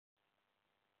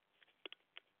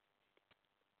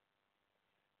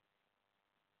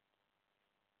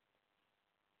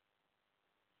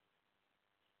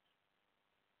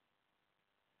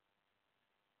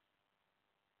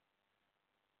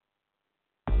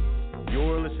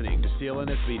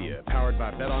CLNS Media, powered by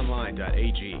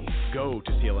BetOnline.ag. Go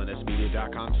to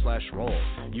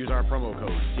CLNSmedia.com/roll. Use our promo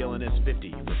code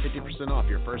CLNS50 for 50% off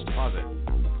your first deposit.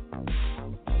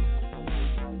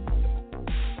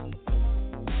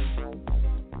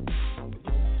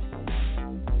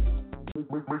 Make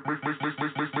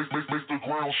the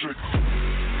ground shake.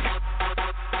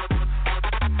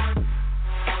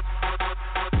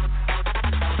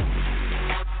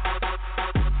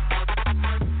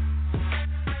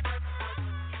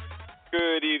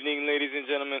 Good evening, ladies and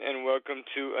gentlemen, and welcome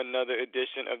to another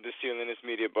edition of the CLNS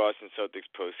Media Boston Celtics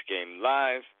Post-Game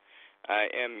Live. I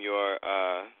am your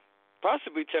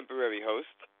possibly temporary host,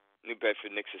 New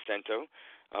Bedford Nick Sestento.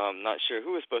 Not sure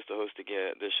who was supposed to host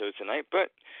the show tonight,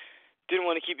 but didn't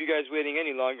want to keep you guys waiting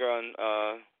any longer on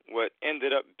what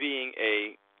ended up being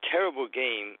a terrible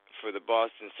game for the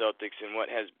Boston Celtics and what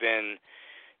has been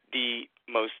the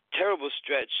most terrible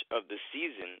stretch of the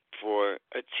season for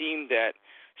a team that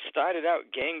started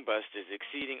out gangbusters,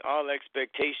 exceeding all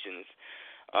expectations,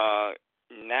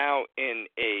 now in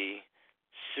a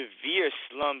severe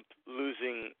slump,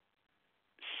 losing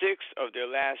 6 of their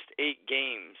last 8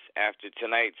 games after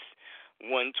tonight's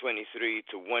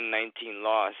 123-119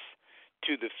 loss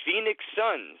to the Phoenix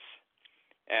Suns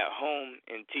at home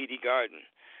in TD Garden.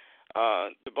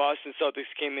 The Boston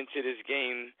Celtics came into this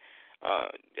game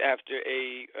after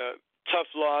a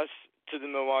tough loss to the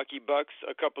Milwaukee Bucks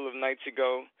a couple of nights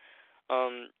ago,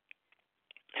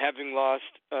 having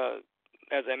lost,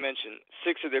 as I mentioned,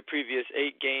 6 of their previous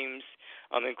 8 games,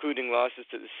 including losses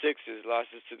to the Sixers,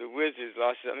 losses to the Wizards,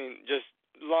 just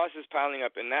losses piling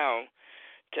up. And now,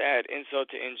 to add insult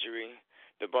to injury,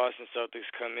 the Boston Celtics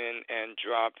come in and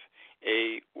drop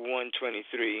a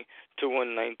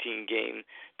 123-119 game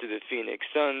to the Phoenix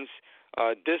Suns.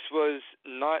 This was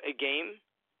not a game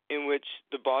in which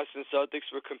the Boston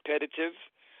Celtics were competitive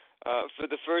for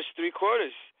the first 3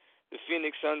 quarters. The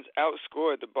Phoenix Suns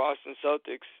outscored the Boston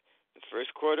Celtics in the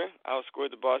first quarter,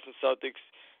 outscored the Boston Celtics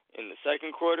in the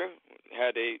second quarter,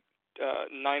 had a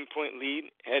 9-point lead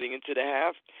heading into the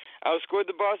half, outscored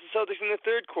the Boston Celtics in the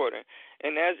third quarter.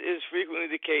 And as is frequently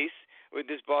the case with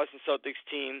this Boston Celtics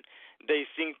team, they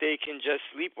think they can just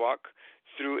sleepwalk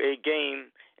through a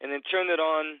game and then turn it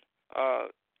on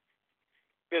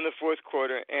in the fourth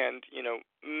quarter and,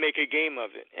 make a game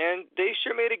of it. And they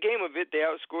sure made a game of it. They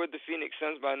outscored the Phoenix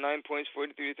Suns by 9 points,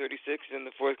 43-36 in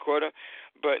the fourth quarter,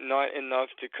 but not enough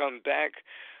to come back.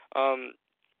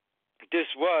 This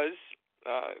was,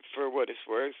 for what it's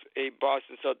worth, a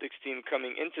Boston Celtics team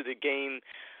coming into the game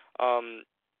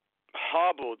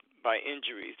hobbled by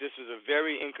injuries. This was a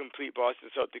very incomplete Boston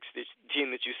Celtics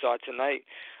team that you saw tonight.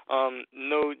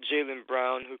 No Jaylen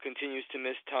Brown, who continues to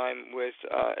miss time with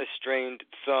a strained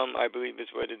thumb, I believe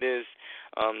is what it is.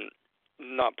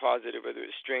 Not positive whether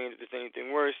it's strained, if there's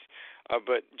anything worse.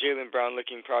 But Jaylen Brown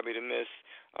looking probably to miss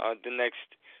the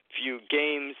next few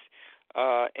games.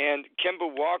 And Kemba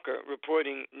Walker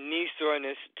reporting knee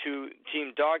soreness to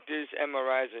team doctors.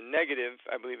 MRIs are negative.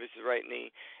 I believe it's the right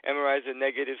knee. MRIs are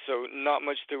negative, so not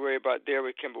much to worry about there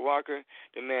with Kemba Walker.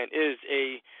 The man is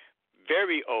a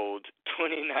very old,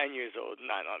 29 years old.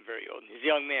 Not very old. He's a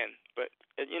young man, but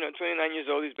 29 years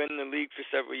old. He's been in the league for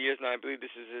several years now. I believe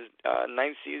this is his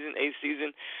 8th season. He's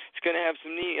going to have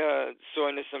some knee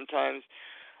soreness sometimes,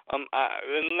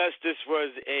 unless this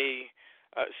was a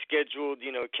scheduled,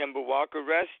 Kemba Walker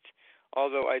rest,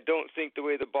 although I don't think the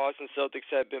way the Boston Celtics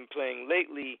have been playing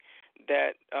lately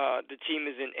that the team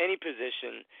is in any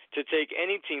position to take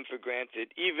any team for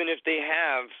granted, even if they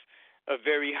have a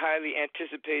very highly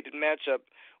anticipated matchup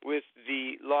with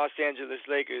the Los Angeles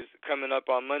Lakers coming up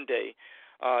on Monday.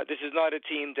 This is not a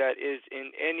team that is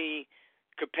in any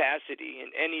capacity,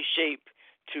 in any shape,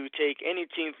 to take any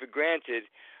team for granted,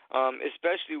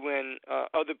 especially when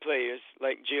other players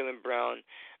like Jaylen Brown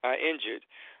are injured.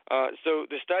 So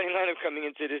the starting lineup coming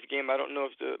into this game, I don't know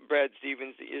if Brad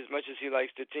Stevens, as much as he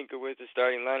likes to tinker with the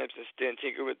starting lineups and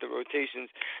tinker with the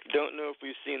rotations, don't know if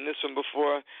we've seen this one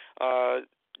before.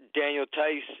 Daniel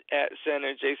Tice at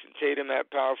center, Jayson Tatum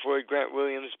at power forward, Grant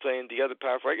Williams playing the other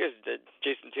power forward. I guess that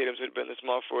Jayson Tatum would have been the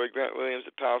small forward, Grant Williams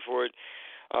at power forward,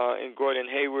 and Gordon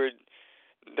Hayward.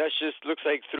 That just looks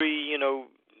like 3,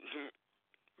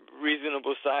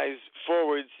 reasonable size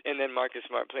forwards, and then Marcus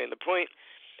Smart playing the point.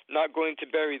 Not going to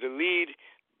bury the lead.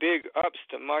 Big ups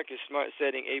to Marcus Smart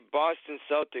setting a Boston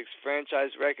Celtics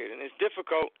franchise record. And it's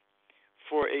difficult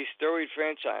for a storied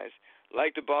franchise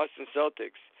like the Boston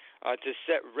Celtics to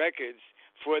set records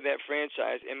for that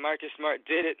franchise. And Marcus Smart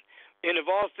did it. And of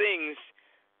all things,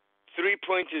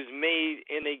 3-pointers made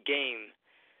in a game,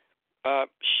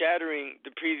 shattering the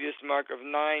previous mark of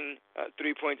 9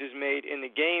 3-pointers made in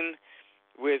the game.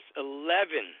 with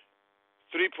 11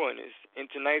 three-pointers in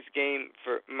tonight's game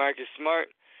for Marcus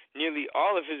Smart. Nearly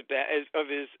all of his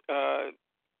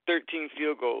 13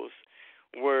 field goals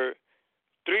were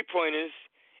three-pointers,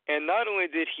 and not only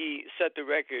did he set the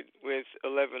record with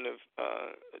 11 of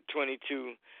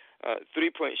 22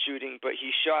 three-point shooting, but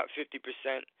he shot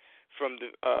 50% from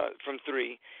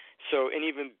three, so and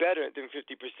even better than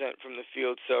 50% from the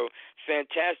field. So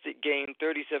fantastic game,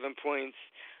 37 points,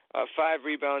 5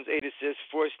 rebounds, 8 assists,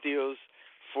 4 steals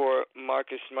for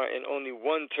Marcus Smart, and only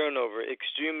 1 turnover.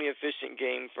 Extremely efficient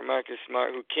game for Marcus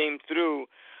Smart, who came through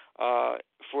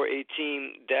for a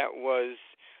team that was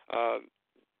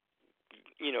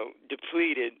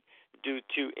depleted due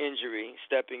to injury,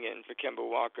 stepping in for Kemba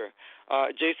Walker.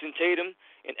 Jayson Tatum,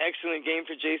 an excellent game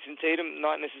for Jayson Tatum,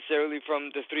 not necessarily from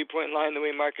the three-point line the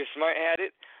way Marcus Smart had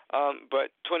it,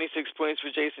 but 26 points for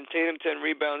Jayson Tatum, 10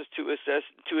 rebounds, 2 assists,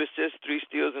 3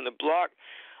 steals, and a block.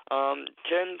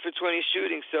 10 for 20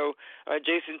 shooting. So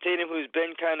Jayson Tatum, who's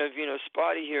been kind of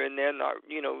spotty here and there, not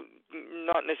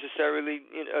necessarily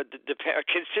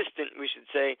consistent, we should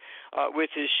say,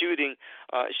 with his shooting,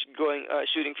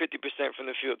 shooting 50% from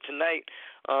the field tonight,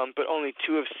 but only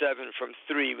 2 of 7 from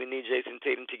 3. We need Jayson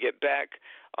Tatum to get back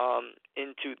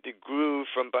into the groove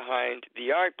from behind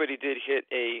the arc, but he did hit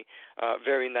a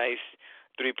very nice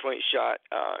three-point shot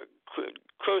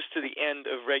close to the end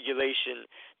of regulation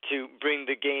to bring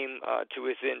the game to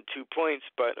within 2 points.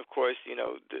 But of course,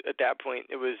 at that point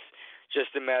it was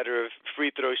just a matter of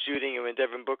free throw shooting, and when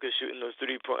Devin Booker's shooting those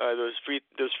free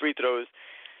throws,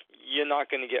 you're not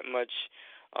going to get much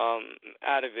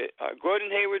out of it. Gordon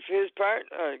Hayward, for his part,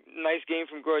 nice game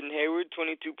from Gordon Hayward,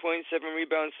 22 points, 7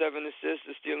 rebounds, 7 assists,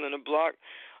 a steal and a block,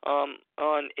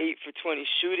 on 8 for 20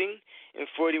 shooting in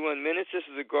 41 minutes. This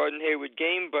was a Gordon Hayward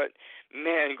game, but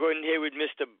man, Gordon Hayward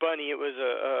missed a bunny. It was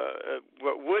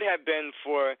what would have been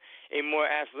for a more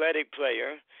athletic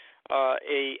player,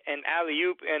 an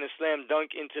alley-oop and a slam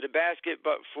dunk into the basket,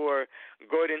 but for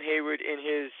Gordon Hayward in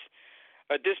his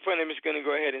at this point, I'm just going to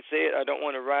go ahead and say it. I don't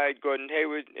want to ride Gordon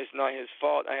Hayward. It's not his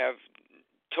fault. I have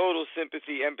total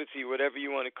sympathy, empathy, whatever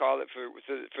you want to call it,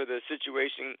 for the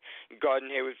situation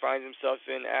Gordon Hayward finds himself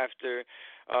in after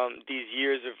these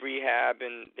years of rehab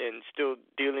and still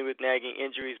dealing with nagging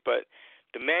injuries. But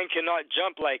the man cannot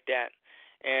jump like that.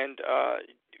 And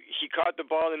he caught the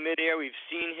ball in midair. We've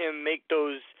seen him make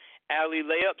those alley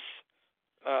layups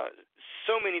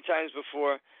so many times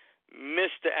before.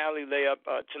 Missed the alley layup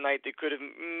tonight that could have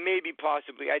maybe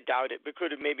possibly, I doubt it, but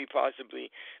could have maybe possibly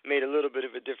made a little bit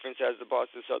of a difference as the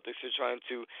Boston Celtics are trying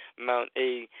to mount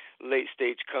a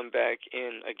late-stage comeback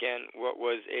in, again, what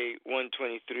was a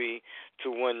 123-119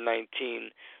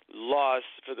 loss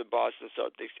for the Boston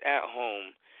Celtics at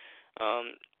home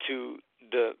to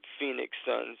the Phoenix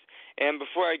Suns. And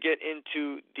before I get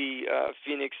into the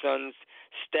Phoenix Suns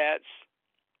stats,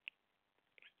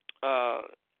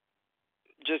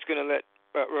 just going to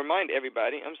remind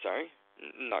everybody, I'm sorry,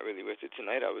 not really with it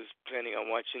tonight. I was planning on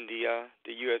watching the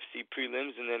UFC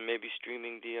prelims and then maybe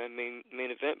streaming the main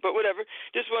event, but whatever.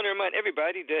 Just want to remind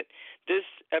everybody that this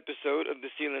episode of the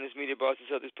CLNS Media Boston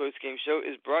Celtics postgame show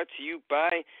is brought to you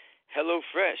by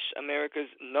HelloFresh,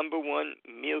 America's #1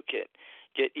 meal kit.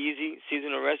 Get easy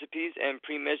seasonal recipes and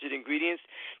pre-measured ingredients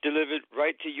delivered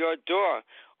right to your door.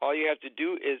 All you have to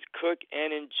do is cook and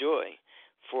enjoy.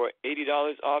 For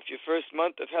 $80 off your first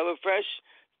month of HelloFresh,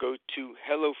 go to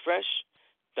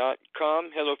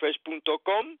HelloFresh.com,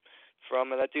 HelloFresh.com, for all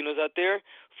my Latinos out there,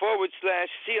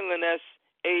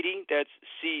 /CLNS80, that's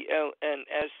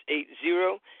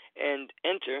CLNS80, and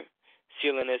enter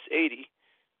CLNS80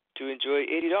 to enjoy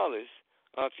 $80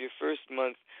 off your first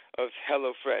month of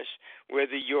HelloFresh.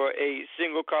 Whether you're a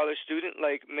single college student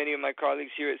like many of my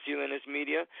colleagues here at CLNS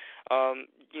Media,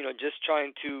 just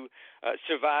trying to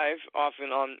survive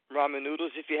often on ramen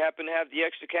noodles. If you happen to have the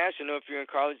extra cash, I know if you're in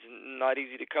college, it's not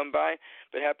easy to come by,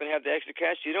 but happen to have the extra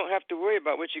cash, you don't have to worry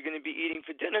about what you're going to be eating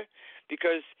for dinner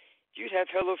because you'd have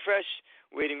HelloFresh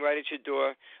waiting right at your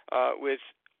door with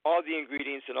all the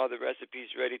ingredients and all the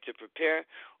recipes ready to prepare.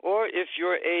 Or if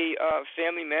you're a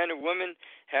family man or woman,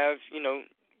 have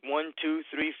 1, 2,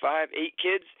 3, 5, 8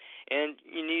 kids, and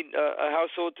you need a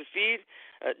household to feed,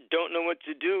 don't know what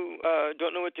to do,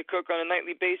 don't know what to cook on a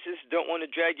nightly basis, don't want to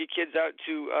drag your kids out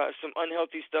to some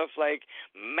unhealthy stuff like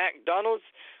McDonald's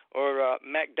or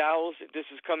McDowell's, if this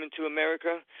is coming to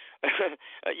America,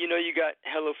 you got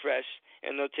HelloFresh,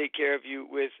 and they'll take care of you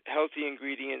with healthy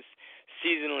ingredients,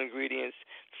 seasonal ingredients,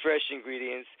 fresh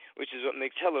ingredients, which is what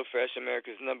makes HelloFresh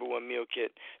America's #1 meal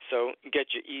kit. So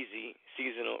get your easy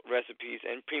seasonal recipes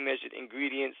and pre-measured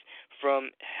ingredients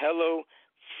from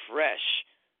HelloFresh.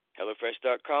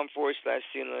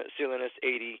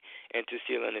 HelloFresh.com/CLNS80, enter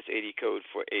CLNS80 code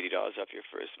for $80 off your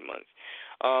first month.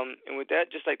 And with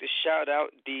that, just like to shout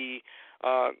out the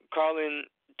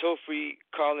toll-free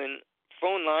call-in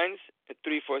phone lines at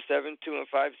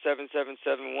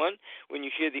 347-215-7771. When you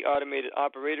hear the automated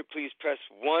operator, please press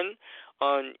 1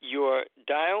 on your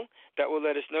dial. That will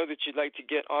let us know that you'd like to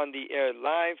get on the air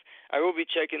live. I will be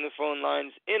checking the phone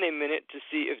lines in a minute to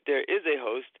see if there is a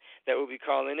host that will be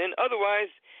calling in.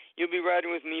 Otherwise, you'll be riding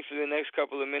with me for the next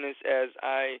couple of minutes as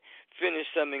I finish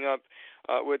summing up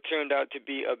what turned out to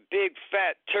be a big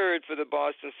fat turd for the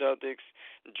Boston Celtics,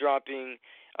 dropping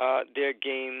their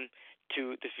game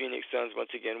to the Phoenix Suns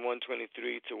once again,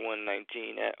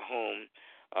 123-119 at home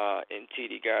in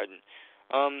TD Garden.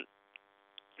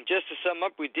 Just to sum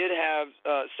up, we did have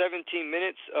 17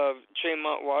 minutes of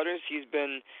Tremont Waters. He's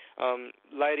been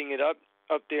lighting it up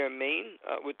there in Maine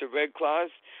with the Red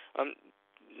Claws.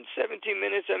 17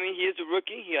 minutes. I mean, he is a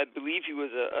rookie. I believe he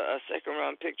was a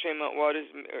second-round pick, Tremont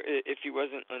Waters, if he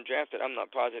wasn't undrafted. I'm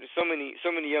not positive. So many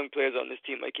young players on this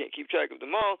team, I can't keep track of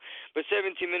them all. But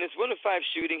 17 minutes, 1 of 5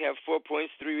 shooting, have 4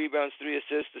 points, 3 rebounds, 3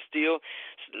 assists, a steal.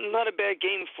 Not a bad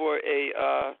game for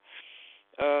a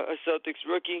Celtics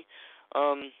rookie.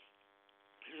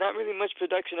 Not really much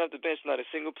production off the bench. Not a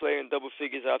single player in double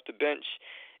figures off the bench.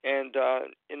 And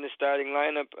in the starting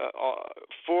lineup,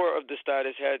 4 of the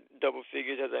starters had double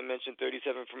figures, as I mentioned,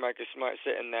 37 for Marcus Smart,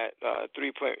 setting that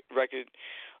 3-point record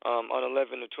on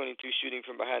 11 of 22 shooting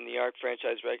from behind the arc,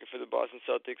 franchise record for the Boston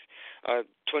Celtics.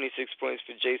 26 points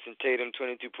for Jayson Tatum,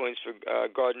 22 points for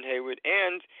Gordon Hayward,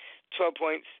 and 12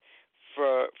 points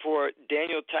for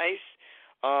Daniel Tice.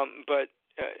 But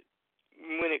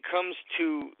when it comes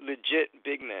to legit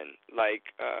big men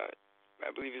like I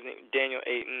believe his name Daniel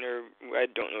Ayton, or I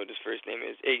don't know what his first name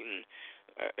is, Ayton.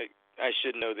 I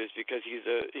should know this because he's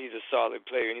a solid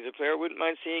player, and he's a player I wouldn't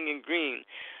mind seeing in green.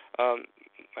 I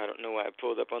don't know why I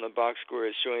pulled up on the box score.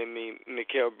 It's showing me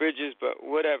Mikal Bridges, but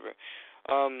whatever.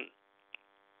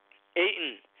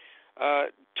 Ayton,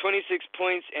 26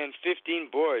 points and 15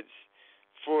 boards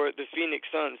for the Phoenix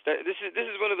Suns. This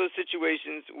is one of those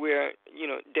situations where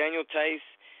Daniel Tice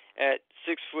at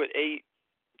 6'8",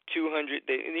 200.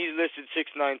 He's listed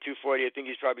 6'9", 240. I think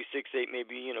he's probably 6'8",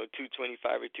 maybe 225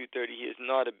 or 230. He is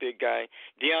not a big guy.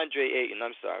 DeAndre Ayton.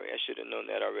 I'm sorry, I should have known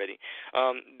that already.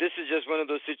 This is just one of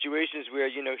those situations where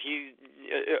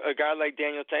a guy like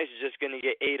Daniel Tice is just going to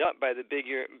get ate up by the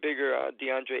bigger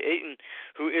DeAndre Ayton,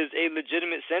 who is a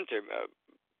legitimate center.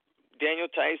 Daniel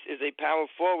Tice is a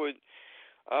power forward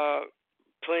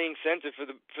playing center for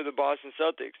the Boston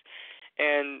Celtics.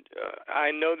 And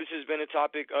I know this has been a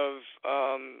topic of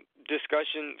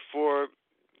discussion for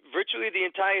virtually the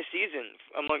entire season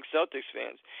amongst Celtics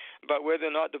fans about whether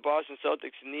or not the Boston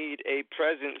Celtics need a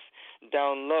presence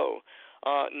down low.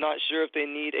 Not sure if they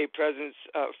need a presence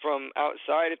from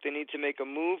outside, if they need to make a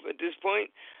move at this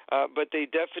point, but they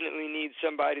definitely need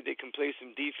somebody that can play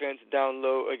some defense down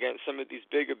low against some of these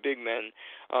big men.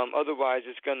 Otherwise,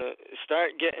 it's going to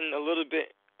start getting a little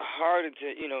bit harder to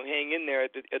hang in there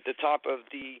at the top of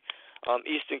the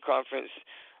Eastern Conference,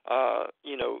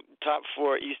 top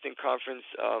 4 Eastern Conference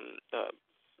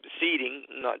seeding.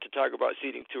 Not to talk about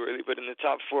seeding too early, but in the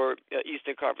top 4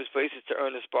 Eastern Conference places to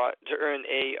earn a spot, to earn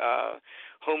a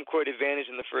home court advantage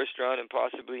in the first round and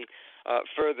possibly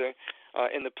further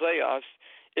in the playoffs.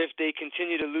 If they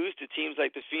continue to lose to teams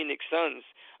like the Phoenix Suns.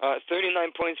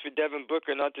 39 points for Devin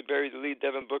Booker, not to bury the lead.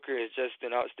 Devin Booker is just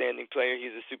an outstanding player.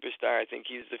 He's a superstar. I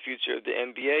think he's the future of the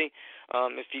NBA.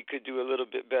 If he could do a little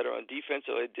bit better on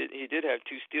defense, so he did have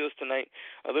 2 steals tonight,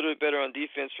 a little bit better on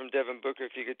defense from Devin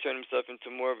Booker. If he could turn himself into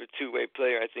more of a two-way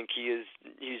player, I think he's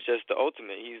just the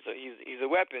ultimate. He's a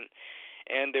weapon.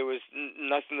 And there was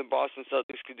nothing the Boston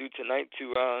Celtics could do tonight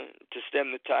to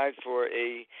stem the tide for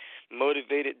a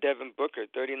motivated Devin Booker.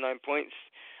 39 points,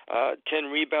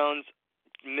 10 rebounds,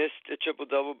 missed a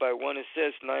triple-double by 1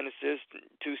 assist, 9 assists,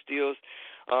 2 steals.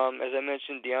 As I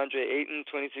mentioned, DeAndre Ayton,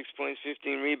 26 points,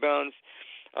 15 rebounds.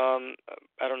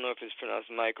 I don't know if it's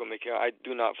pronounced Michael McHale. I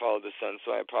do not follow the Suns,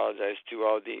 so I apologize to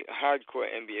all the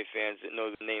hardcore NBA fans that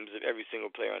know the names of every single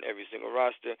player on every single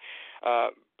roster.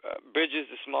 Bridges,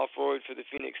 the small forward for the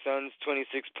Phoenix Suns,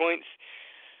 26 points.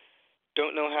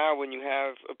 Don't know how when you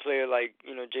have a player like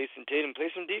Jayson Tatum.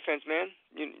 Play some defense, man.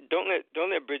 Don't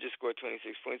let Bridges score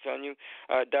 26 points on you.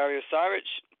 Dario Saric,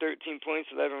 13 points,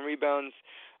 11 rebounds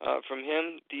from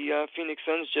him. The Phoenix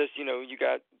Suns just you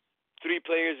got 3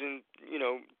 players in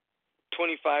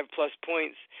 25 plus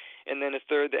points, and then a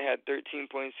third that had 13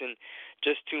 points and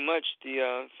just too much.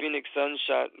 The Phoenix Suns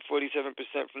shot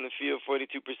 47% from the field,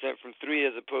 42% from three,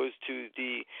 as opposed to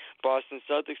the Boston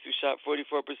Celtics, who shot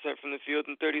 44% from the field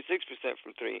and 36%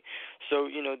 from three. So,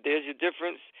 there's your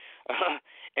difference.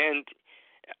 And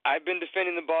I've been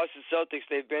defending the Boston Celtics.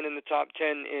 They've been in the top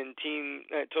 10 in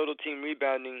total team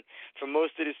rebounding for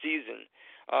most of the season,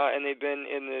 and they've been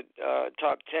in the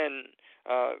top 10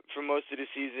 for most of the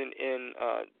season in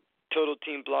total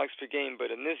team blocks per game.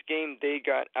 But in this game, they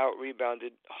got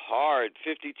out-rebounded hard,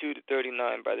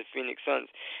 52-39 by the Phoenix Suns.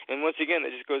 And once again,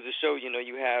 that just goes to show,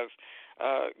 you have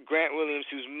Grant Williams,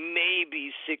 who's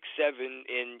maybe 6'7",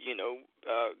 in,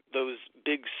 those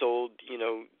big-soled,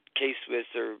 K-Swiss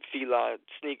or Fila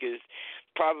sneakers,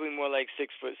 probably more like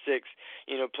 6'6",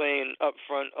 playing up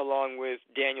front along with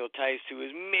Daniel Tice, who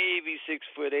is maybe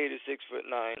 6'8" or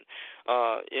 6'9",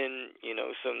 in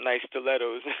some nice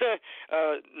stilettos.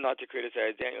 Not to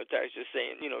criticize Daniel Tice, just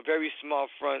saying, very small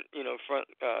front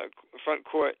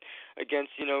court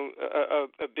against a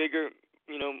bigger,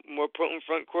 more potent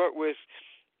front court with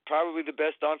probably the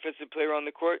best offensive player on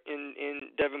the court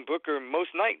in Devin Booker most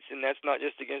nights, and that's not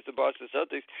just against the Boston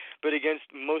Celtics, but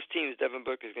against most teams. Devin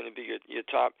Booker is going to be your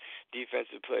top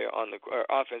defensive player on the or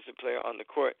offensive player on the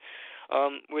court.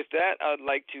 With that, I'd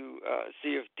like to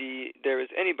see if there is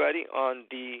anybody on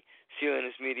the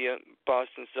CLNS Media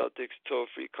Boston Celtics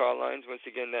toll-free call lines. Once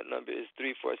again, that number is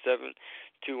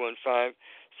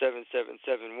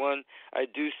 347-215-7771. I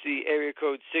do see area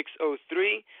code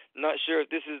 603. Not sure if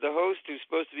this is the host who's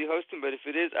supposed to be hosting, but if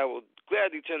it is, I will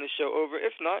gladly turn the show over.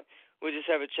 If not, we'll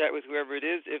just have a chat with whoever it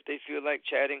is if they feel like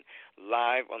chatting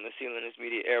live on the CLNS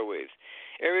Media airwaves.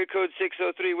 Area code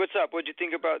 603, what's up? What'd you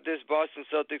think about this Boston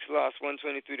Celtics loss,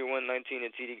 123-119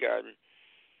 at TD Garden?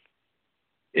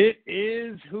 It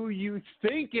is who you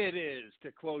think it is,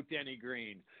 to quote Denny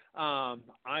Green. I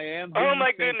am. Oh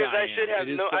my goodness! I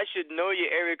should know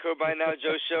your area code by now,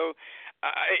 Joe Show.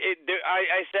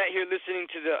 I sat here listening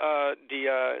to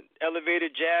the elevator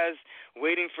jazz,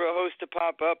 waiting for a host to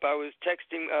pop up. I was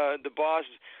texting the boss,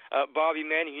 Bobby,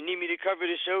 man, you need me to cover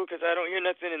the show because I don't hear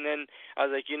nothing. And then I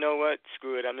was like, you know what?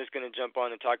 Screw it. I'm just going to jump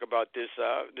on and talk about this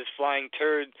flying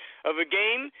turd of a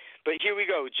game. But here we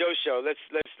go, Joe Show. Let's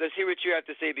hear what you have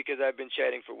to say because I've been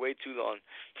chatting for way too long.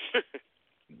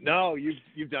 No,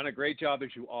 you've done a great job,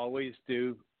 as you always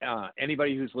do.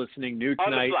 Anybody who's listening new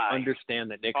tonight, understand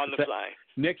that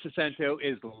Nick Sacento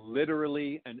is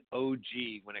literally an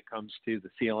OG when it comes to the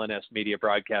CLNS Media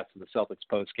broadcast of the Celtics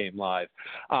postgame live.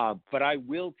 But I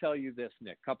will tell you this,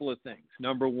 Nick, couple of things.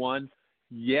 Number one,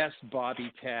 yes,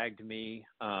 Bobby tagged me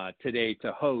today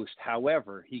to host.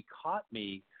 However, he caught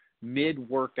me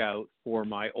mid-workout for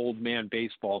my old man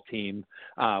baseball team.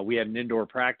 We had an indoor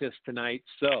practice tonight,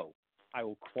 so I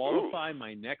will qualify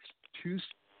my next two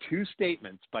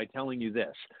statements by telling you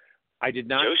this. I did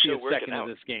not see a second of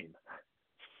this game.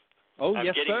 Oh,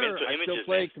 yes, sir. I still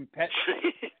play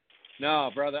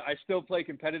No, brother, I still play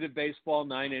competitive baseball,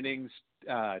 9 innings,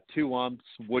 2 umps,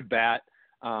 wood bat.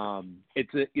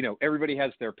 Everybody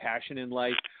has their passion in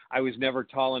life. I was never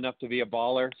tall enough to be a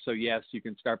baller, so yes, you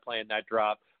can start playing that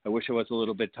drop. I wish I was a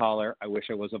little bit taller. I wish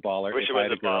I was a baller. I wish I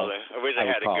was a baller. I wish I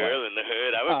had a girl in the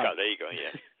hood. I would call. There you go.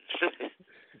 Yeah.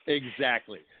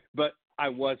 Exactly. But I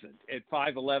wasn't. At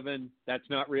 5'11", that's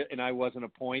not real, and I wasn't a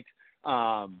point.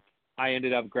 I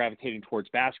ended up gravitating towards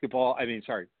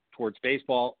towards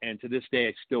baseball, and to this day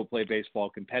I still play baseball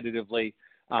competitively.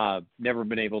 Never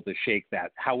been able to shake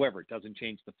that. However, it doesn't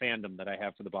change the fandom that I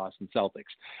have for the Boston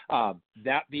Celtics.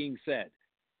 That being said,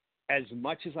 as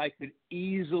much as I could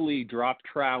easily drop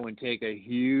trow and take a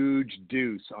huge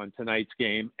deuce on tonight's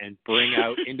game and bring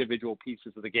out individual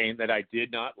pieces of the game that I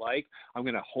did not like, I'm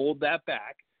going to hold that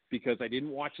back because I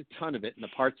didn't watch a ton of it, and the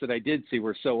parts that I did see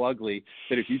were so ugly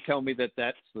that if you tell me that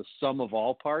that's the sum of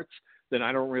all parts, then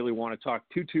I don't really want to talk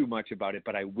too much about it.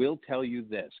 But I will tell you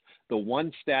this. The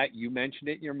one stat, you mentioned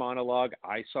it in your monologue,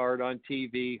 I saw it on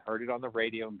TV, heard it on the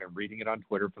radio, and been reading it on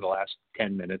Twitter for the last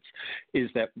 10 minutes,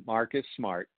 is that Marcus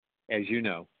Smart, as you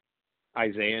know,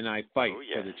 Isaiah and I fight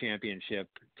for the championship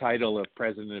title of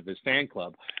president of his fan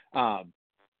club,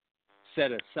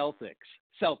 said a Celtics.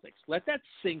 Let that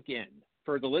sink in.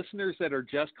 For the listeners that are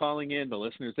just calling in, the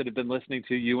listeners that have been listening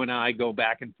to you and I go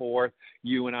back and forth,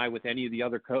 you and I with any of the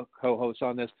other co-hosts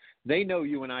on this, they know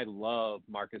you and I love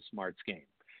Marcus Smart's game.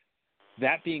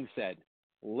 That being said,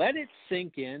 let it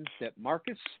sink in that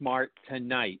Marcus Smart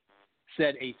tonight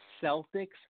set a Celtics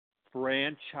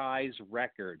franchise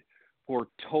record for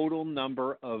total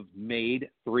number of made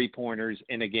three-pointers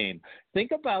in a game. Think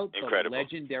about the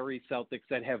legendary Celtics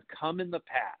that have come in the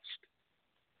past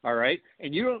All right,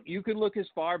 and you can look as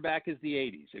far back as the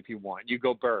 80s if you want. You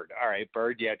go Bird. All right,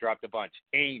 Bird, yeah, dropped a bunch.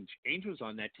 Ainge was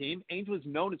on that team. Ainge was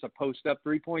known as a post-up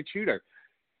three-point shooter.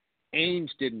 Ainge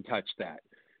didn't touch that.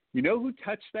 You know who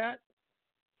touched that?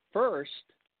 First,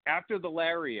 after the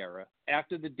Larry era,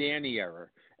 after the Danny era,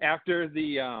 after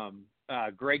the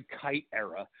Greg Kite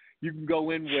era, you can go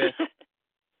in with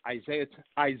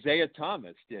Isaiah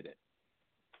Thomas did it.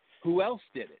 Who else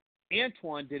did it?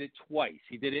 Antoine did it twice.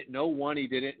 He did it in 01. He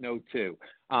did it in 02.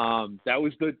 That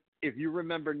was if you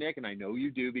remember, Nick, and I know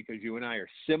you do because you and I are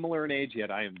similar in age,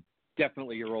 yet I am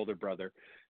definitely your older brother.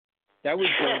 That was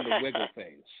during the wiggle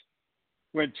phase.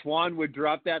 When Twan would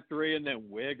drop that three and then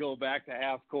wiggle back to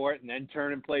half court and then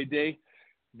turn and play D.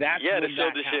 That's when the that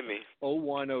shoulder happened. shimmy.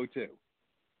 01, 02.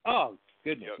 Oh,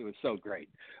 goodness, It was so great.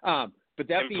 But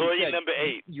that being Employee said, number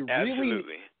 8. you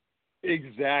Absolutely.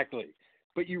 Exactly.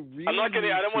 But you really I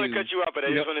don't want to cut you off, but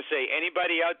I just know, want to say,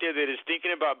 anybody out there that is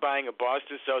thinking about buying a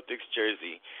Boston Celtics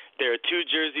jersey, there are 2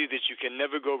 jerseys that you can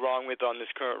never go wrong with on this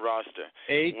current roster.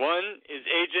 8. One is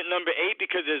agent number 8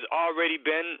 because there's already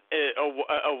been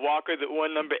a Walker that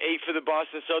won number 8 for the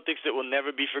Boston Celtics that will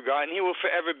never be forgotten. He will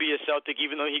forever be a Celtic,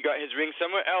 even though he got his ring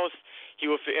somewhere else. He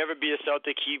will forever be a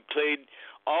Celtic. He played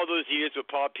all those years with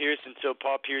Paul Pierce until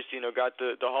Paul Pierce, got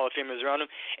the Hall of Famers around him.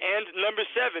 And number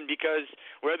 7, because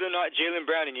whether or not Jaylen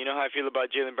Brown, and you know how I feel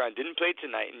about Jaylen Brown, didn't play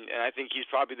tonight, and I think he's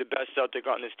probably the best Celtic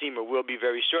on this team, or will be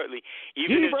very shortly.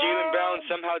 Even if Jaylen Brown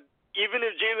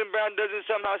doesn't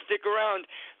somehow stick around,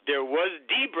 there was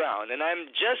D. Brown, and I'm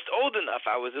just old enough.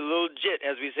 I was a little jit,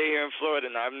 as we say here in Florida,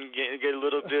 and I'm going to get a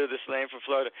little bit of the slang from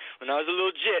Florida. When I was a little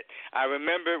jit, I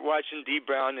remember watching D.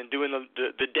 Brown and doing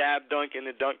the dab dunk in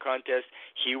the dunk contest.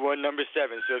 He wore number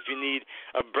 7. So if you need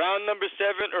a Brown number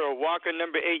 7 or a Walker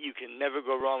number 8, you can never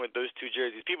go wrong with those 2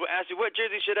 jerseys. People ask you, what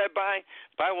jersey should I buy?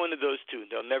 Buy one of those 2.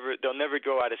 They'll never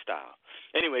go out of style.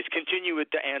 Anyways, continue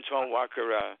with the Antoine Walker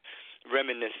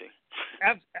reminiscing.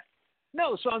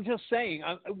 No, so I'm just saying,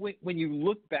 when you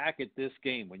look back at this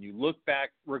game, when you look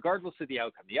back, regardless of the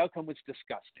outcome was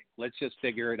disgusting. Let's just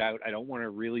figure it out. I don't want to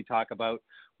really talk about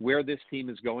where this team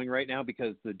is going right now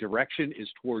because the direction is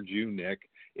towards you, Nick.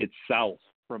 It's south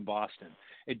from Boston.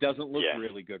 It doesn't look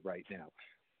really good right now.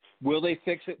 Will they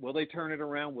fix it? Will they turn it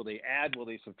around? Will they add? Will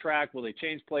they subtract? Will they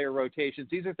change player rotations?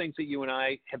 These are things that you and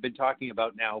I have been talking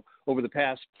about now over the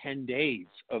past 10 days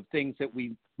of things that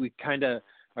we kind of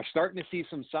are starting to see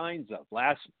some signs of.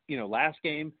 Last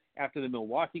game, after the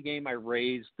Milwaukee game, I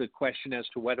raised the question as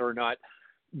to whether or not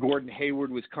Gordon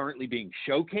Hayward was currently being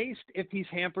showcased if he's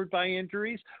hampered by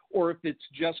injuries, or if it's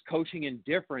just coaching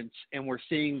indifference and we're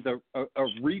seeing a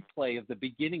replay of the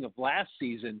beginning of last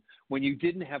season when you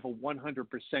didn't have a 100%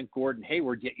 Gordon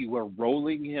Hayward, yet you were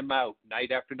rolling him out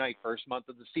night after night, first month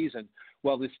of the season,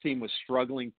 while this team was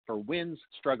struggling for wins,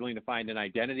 struggling to find an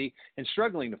identity, and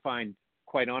struggling to find,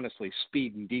 quite honestly,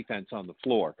 speed and defense on the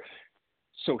floor.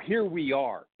 So here we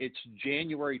are. It's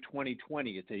January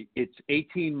 2020. It's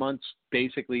 18 months,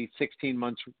 basically 16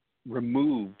 months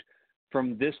removed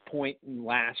from this point in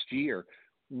last year.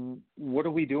 What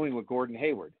are we doing with Gordon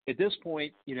Hayward? At this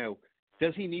point,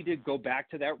 does he need to go back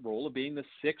to that role of being the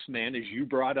sixth man, as you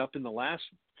brought up in the last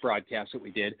broadcast that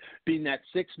we did, being that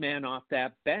sixth man off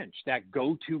that bench, that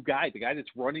go-to guy, the guy that's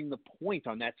running the point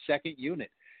on that second unit?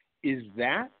 Is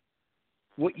that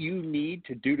what you need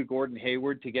to do to Gordon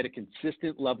Hayward to get a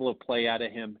consistent level of play out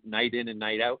of him night in and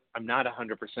night out? I'm not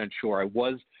 100% sure. I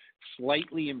was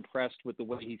slightly impressed with the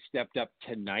way he stepped up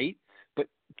tonight. But,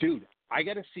 dude, I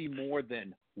got to see more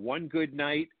than one good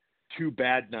night, 2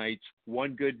 bad nights,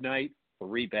 1 good night,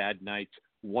 3 bad nights,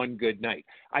 1 good night.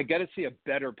 I got to see a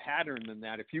better pattern than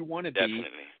that if you want to be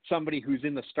somebody who's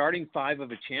in the starting 5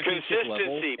 of a championship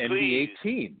level NBA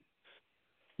team.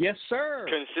 Yes, sir.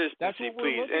 Consistency,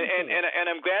 please. And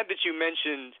I'm glad that you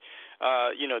mentioned,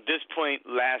 this point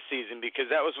last season, because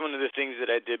that was one of the things that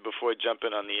I did before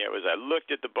jumping on the air, was I looked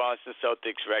at the Boston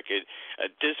Celtics record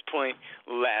at this point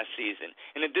last season.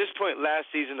 And at this point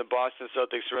last season, the Boston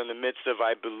Celtics were in the midst of,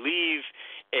 I believe,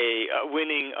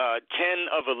 winning 10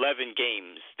 of 11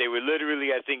 games. They were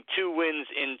literally, I think, 2 wins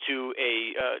into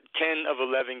a 10 of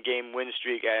 11 game win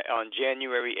streak on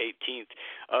January 18th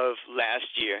of last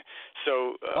year.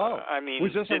 So, I mean,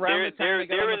 was this around the time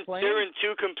they're in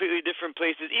 2 completely different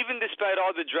places, even despite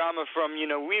all the drama from,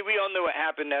 we all know what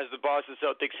happened as the Boston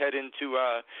Celtics head into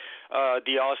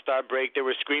the All-Star break. They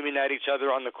were screaming at each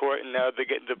other on the court, and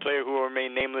the player who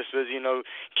remained nameless was,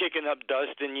 kicking up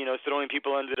dust and, throwing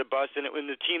people under the bus. And when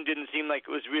the team didn't seem like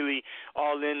it was really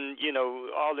all in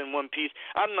one piece.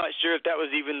 I'm not sure if that was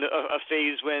even a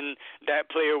phase when that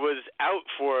player was out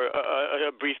for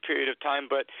a brief period of time.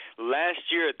 But last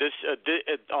year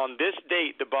on this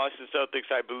date, the Boston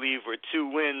Celtics, I believe, were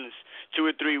 2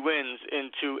 or 3 wins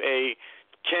into a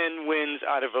 10 wins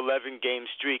out of 11 game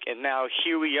streak, and now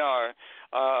here they are,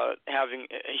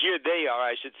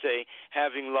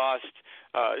 having lost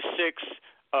 6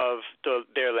 of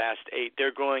their last 8.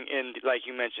 They're going in, like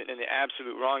you mentioned, in the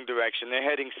absolute wrong direction. They're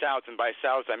heading south, and by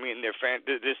south I mean they're starting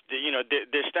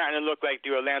to look like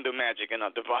the Orlando Magic and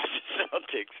not the Boston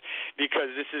Celtics,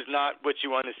 because this is not what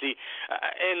you want to see.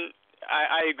 And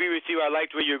I agree with you. I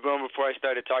liked where you were going before I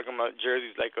started talking about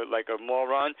jerseys like a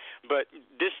moron. But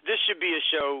this should be a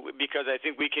show, because I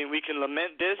think we can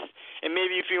lament this, and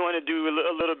maybe if you want to do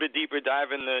a little bit deeper dive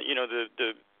in the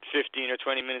 15 or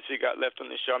 20 minutes we got left on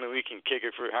the show, I mean, we can kick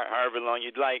it for however long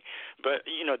you'd like. But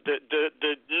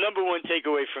the number one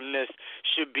takeaway from this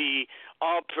should be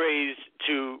all praise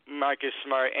to Marcus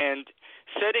Smart and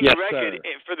setting a record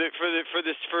for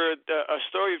a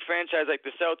storied franchise like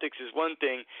the Celtics is one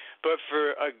thing, but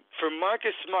for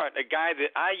Marcus Smart, a guy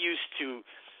that I used to,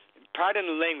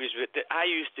 pardon the language, but that I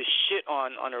used to shit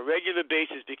on a regular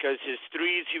basis because his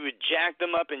threes, he would jack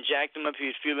them up, he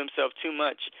would feel himself too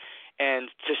much.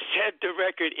 And to set the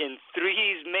record in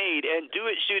threes made and do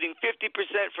it shooting 50%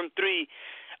 from 3,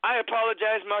 I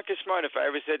apologize, Marcus Smart, if I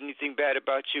ever said anything bad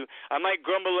about you. I might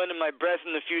grumble under my breath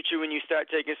in the future when you start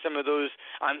taking some of those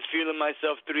I'm feeling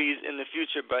myself threes in the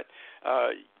future, but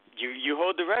you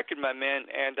hold the record, my man,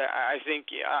 and I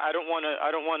think I don't want to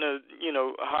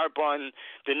harp on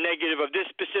the negative of this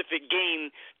specific game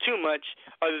too much,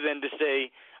 other than to say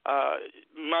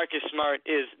Marcus Smart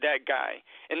is that guy.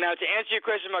 And now to answer your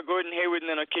question about Gordon Hayward, and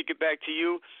then I'll kick it back to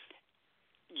you.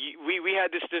 We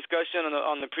had this discussion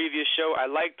on the previous show. I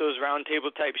like those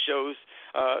roundtable type shows.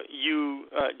 Yoel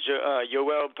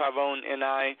Pavone and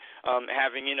I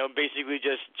having basically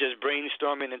just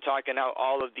brainstorming and talking out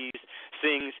all of these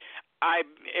things. I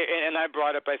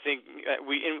brought up, I think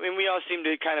we all seem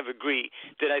to kind of agree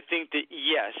that I think that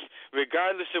yes,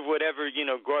 regardless of whatever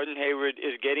Gordon Hayward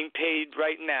is getting paid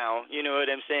right now, you know what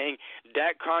I'm saying,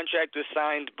 that contract was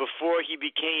signed before he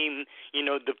became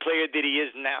the player that he is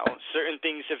now. Certain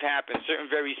things have happened, certain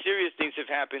very serious things have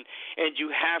happened, and you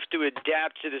have to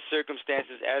adapt to the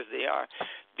circumstances as they are.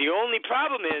 The only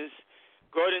problem is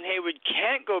Gordon Hayward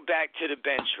can't go back to the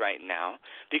bench right now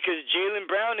because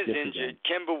Jaylen Brown is injured.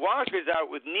 Kemba Walker's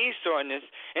out with knee soreness,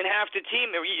 and half the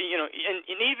team, and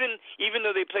even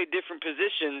though they play different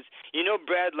positions,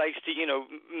 Brad likes to,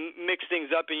 mix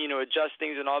things up and, adjust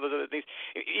things and all those other things.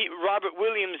 Robert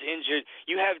Williams injured.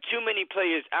 You have too many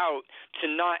players out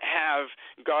to not have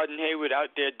Gordon Hayward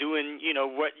out there doing,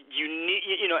 what you need,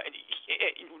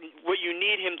 what you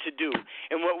need him to do.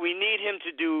 And what we need him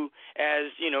to do as,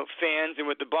 fans, and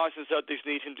what the Boston Celtics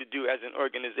need him to do as an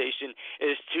organization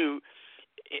is to,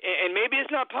 and maybe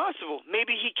it's not possible,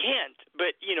 maybe he can't,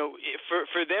 but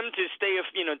for them to stay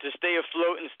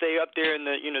afloat and stay up there in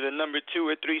the the number 2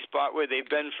 or 3 spot where they've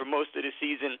been for most of the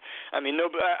season. I mean,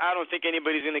 I don't think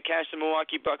anybody's going to catch the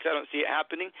Milwaukee Bucks. I don't see it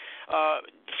happening.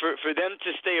 For them to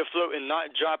stay afloat and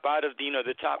not drop out of the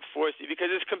top 4 seed,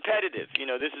 because it's competitive.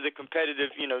 This is a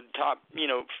competitive top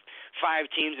 5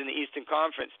 teams in the Eastern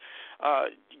Conference.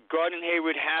 Gordon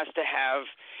Hayward has to have,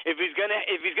 if he's gonna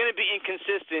be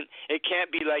inconsistent, it can't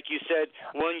be like you said,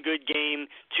 1 good game,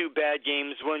 2 bad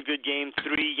games, 1 good game,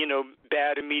 3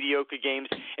 bad or mediocre games.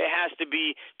 It has to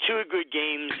be 2 good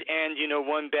games and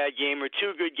 1 bad game, or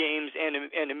 2 good games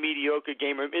and a mediocre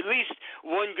game, or at least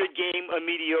 1 good game, a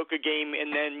mediocre game,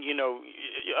 and then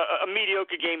a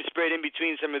mediocre game spread in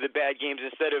between some of the bad games,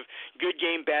 instead of good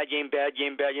game, bad game, bad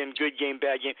game, bad game, good game,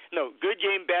 bad game. No, good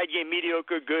game, bad game,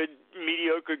 mediocre, good,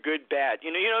 mediocre, good, bad.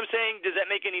 You know what I'm saying? Does that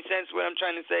make any sense? What I'm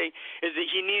trying to say is that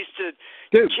he needs to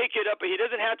kick it up. He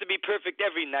doesn't have to be perfect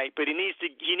every night, but he needs to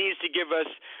give us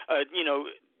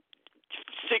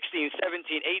 16,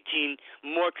 17, 18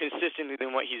 more consistently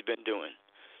than what he's been doing.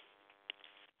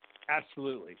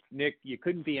 Absolutely. Nick, you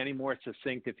couldn't be any more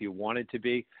succinct if you wanted to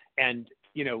be. And,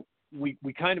 we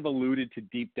kind of alluded to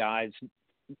deep dives.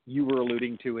 You were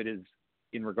alluding to it as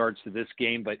in regards to this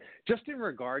game, but just in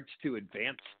regards to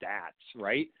advanced stats,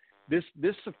 right? This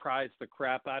surprised the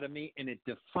crap out of me, and it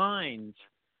defines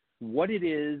what it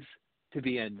is to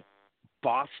be a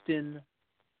Boston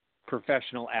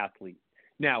professional athlete.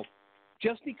 Now,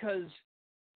 just because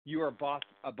you are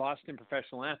a Boston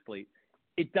professional athlete,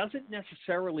 it doesn't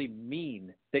necessarily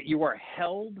mean that you are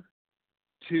held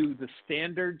to the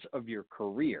standards of your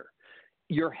career.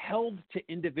 You're held to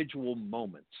individual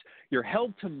moments. You're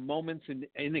held to moments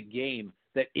in a game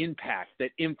that impact,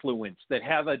 that influence, that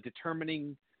have a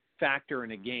determining factor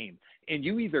in a game. And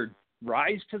you either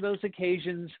rise to those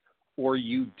occasions or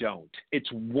you don't. It's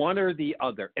one or the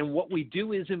other. And what we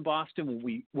do is in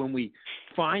Boston, when we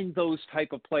find those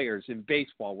type of players in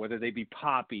baseball, whether they be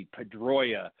Poppy,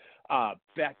 Pedroia,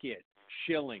 Beckett,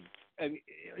 Schilling,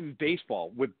 in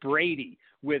baseball, with Brady,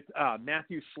 with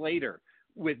Matthew Slater,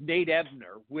 with Nate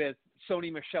Ebner, with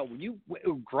Sony Michel,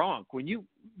 Gronk,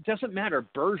 doesn't matter,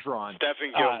 Bergeron,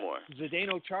 Stephen Gilmore,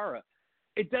 Zdeno Chara,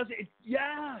 it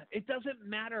doesn't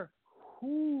matter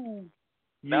who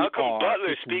you Malcolm are.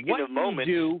 Butler, it's speaking of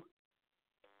moments.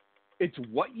 It's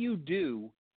what you do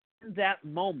in that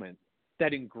moment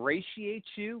that ingratiates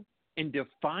you and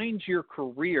defines your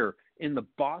career in the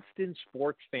Boston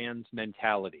sports fans'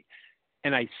 mentality.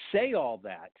 And I say all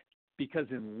that because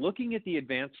in looking at the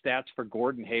advanced stats for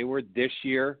Gordon Hayward this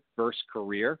year versus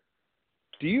career,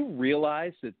 do you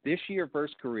realize that this year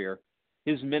versus career,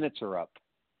 his minutes are up,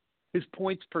 his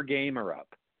points per game are up,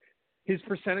 his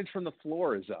percentage from the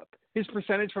floor is up, his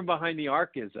percentage from behind the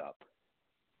arc is up?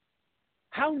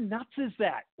 How nuts is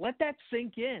that? Let that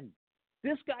sink in.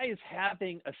 This guy is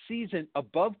having a season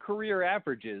above career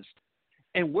averages,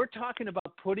 and we're talking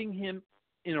about putting him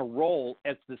in a role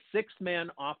as the sixth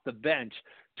man off the bench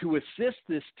to assist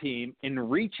this team in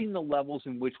reaching the levels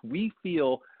in which we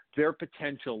feel their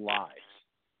potential lies.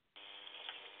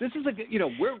 This is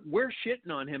we're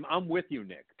shitting on him. I'm with you,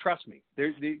 Nick. Trust me.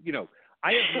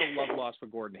 I have no love lost for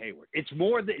Gordon Hayward. It's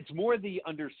more the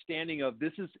understanding of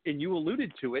this is, and you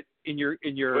alluded to it in your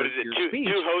what is it? your speech.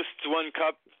 Two hosts, one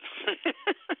cup.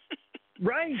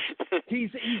 Right. He's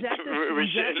at this. We're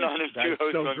shitting on him. Two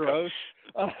hosts, so one gross.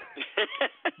 cup.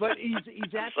 But he's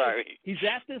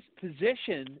at this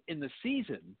position in the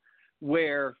season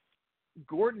where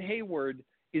Gordon Hayward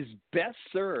is best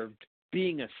served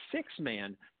being a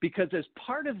six-man because as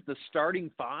part of the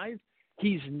starting five,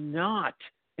 he's not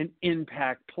an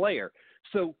impact player.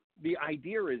 So the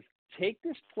idea is take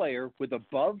this player with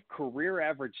above career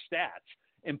average stats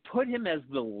and put him as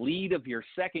the lead of your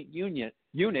second unit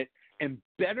and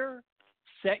better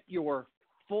set your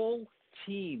full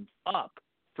team up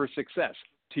for success.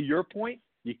 To your point,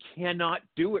 you cannot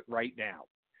do it right now.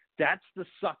 That's the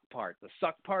suck part. The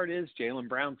suck part is Jaylen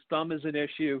Brown's thumb is an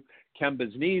issue.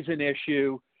 Kemba's knee's an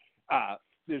issue.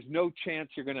 There's no chance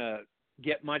you're going to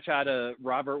get much out of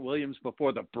Robert Williams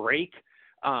before the break.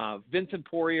 Vincent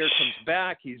Poirier comes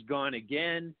back. He's gone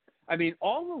again. I mean,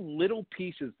 all the little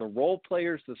pieces, the role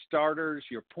players, the starters,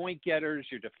 your point getters,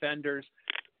 your defenders,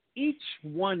 each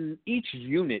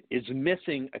unit is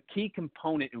missing a key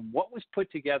component in what was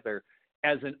put together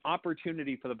as an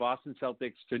opportunity for the Boston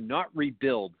Celtics to not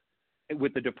rebuild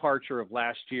with the departure of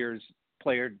last year's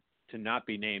player to not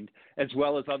be named, as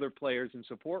well as other players in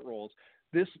support roles.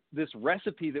 This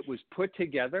recipe that was put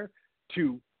together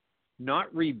to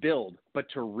not rebuild, but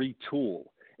to retool.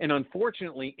 And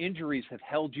unfortunately, injuries have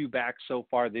held you back so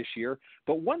far this year.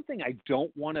 But one thing I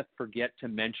don't want to forget to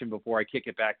mention before I kick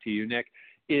it back to you, Nick,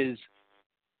 is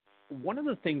one of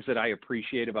the things that I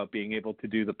appreciate about being able to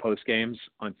do the post games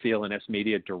on CLNS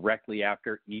Media directly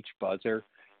after each buzzer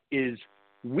is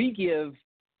we give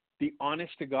the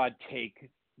honest to God take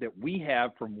that we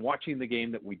have from watching the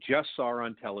game that we just saw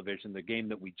on television, the game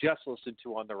that we just listened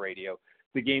to on the radio,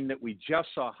 the game that we just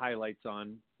saw highlights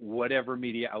on whatever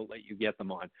media outlet you get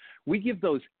them on. We give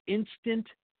those instant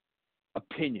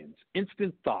opinions,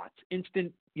 instant thoughts,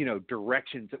 instant,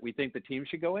 directions that we think the team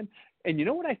should go in. And you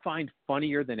know what I find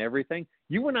funnier than everything?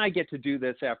 You and I get to do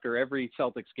this after every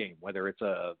Celtics game, whether it's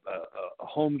a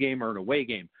home game or an away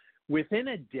game. Within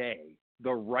a day,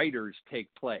 the writers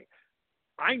take play.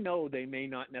 I know they may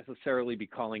not necessarily be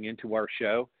calling into our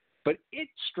show, but it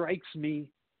strikes me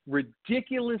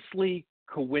ridiculously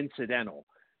coincidental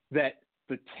that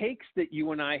the takes that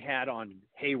you and I had on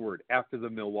Hayward after the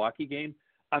Milwaukee game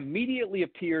immediately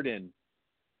appeared in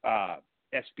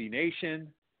SB Nation,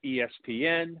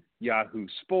 ESPN, Yahoo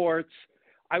Sports.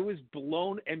 I was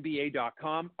blown,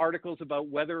 NBA.com, articles about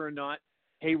whether or not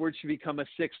Hayward should become a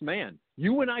sixth man.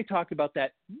 You and I talked about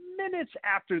that minutes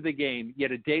after the game,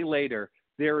 yet a day later,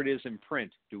 there it is in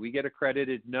print. Do we get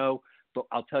accredited? No. But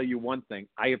I'll tell you one thing.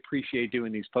 I appreciate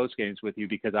doing these post games with you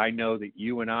because I know that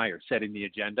you and I are setting the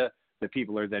agenda that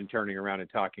people are then turning around and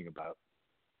talking about.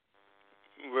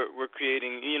 We're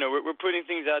creating, we're putting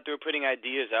things out there, we're putting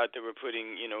ideas out there, we're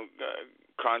putting,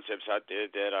 concepts out there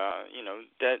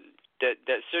that,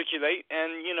 that circulate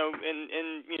and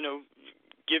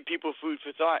give people food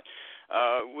for thought.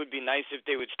 Would be nice if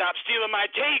they would stop stealing my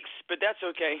takes, but that's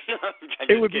okay.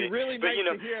 It would be really nice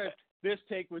to hear if this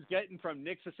take was getting from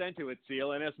Nick Sacento at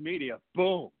CLNS Media.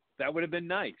 Boom. That would have been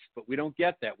nice, but we don't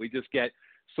get that. We just get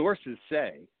sources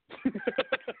say.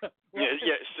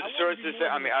 Sources say.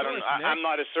 I mean, I don't know. I'm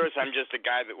not a source. I'm just a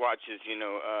guy that watches,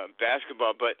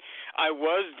 basketball. But I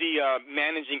was the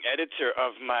managing editor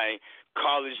of my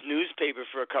college newspaper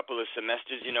for a couple of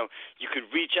semesters. You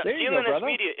could reach out. CLNS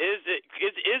Media is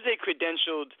a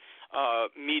credentialed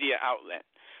media outlet.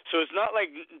 So it's not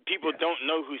like people don't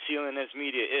know who CLNS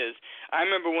Media is. I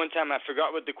remember one time, I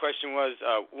forgot what the question was,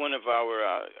 one of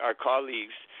our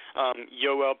colleagues,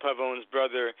 Yoel Pavon's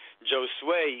brother, Joe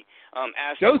Sway,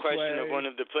 asked a question of one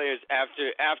of the players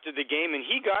after the game, and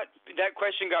that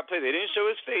question got played. They didn't show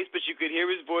his face, but you could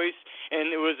hear his voice, and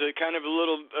it was a kind of a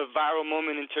little viral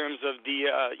moment in terms of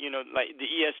the, like the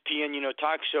ESPN,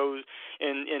 talk shows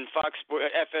and Fox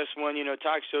Sports, FS1,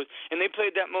 talk shows, and they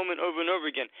played that moment over and over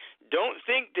again. Don't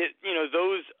think that,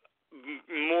 those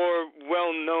more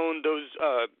well-known, those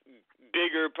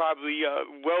bigger, probably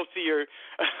wealthier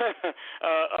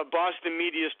Boston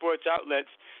media sports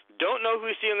outlets don't know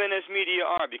who CLNS Media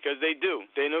are, because they do.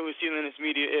 They know who CLNS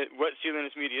Media is, what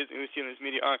CLNS Media is, and who CLNS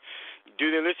Media are. Do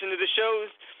they listen to the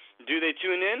shows? Do they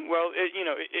tune in? Well,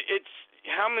 it's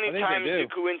how many times do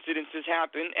coincidences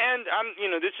happen? And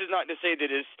this is not to say that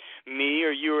it's me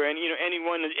or you or any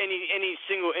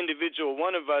single individual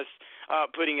one of us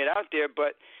putting it out there,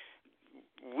 but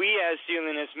we as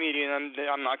CLNS Media, and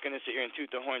I'm not going to sit here and toot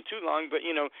the horn too long, but,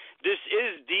 this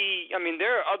is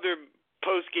there are other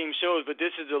post-game shows, but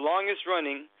this is the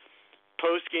longest-running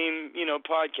post-game,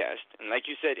 podcast. And like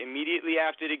you said, immediately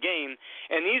after the game.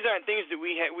 And these aren't things that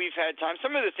we've had time.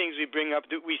 Some of the things we bring up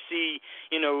that we see,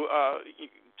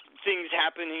 things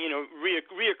happen,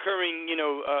 reoccurring,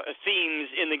 themes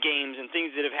in the games and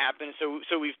things that have happened. So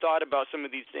we've thought about some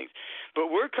of these things. But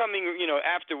we're coming,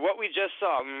 after what we just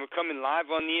saw, and we're coming live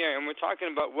on the air, and we're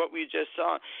talking about what we just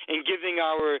saw and giving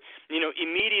our,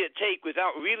 immediate take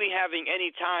without really having any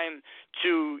time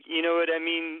to, to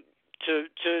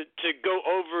go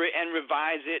over it and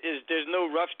revise it. There's no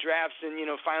rough drafts and,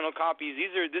 final copies.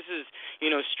 This is,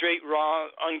 straight, raw,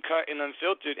 uncut, and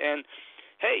unfiltered. And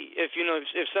hey, if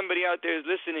somebody out there is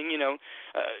listening, feel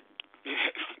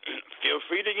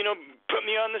free to, put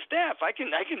me on the staff. I can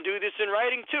do this in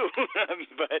writing too.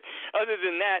 But other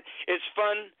than that, it's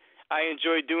fun. I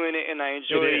enjoy doing it, and I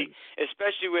enjoy,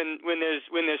 especially when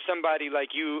there's somebody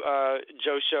like you,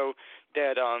 Joe Show,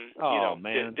 that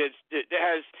that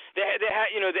has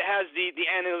the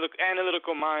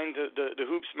analytical mind, the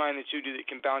hoops mind that you do, that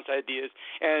can bounce ideas,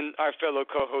 and our fellow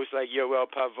co-hosts like Yoel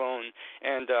Pavone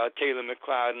and Taylor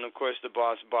McLeod, and of course the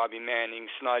boss Bobby Manning,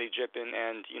 Snotty Drippin,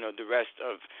 and the rest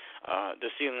of the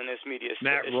CLNS Media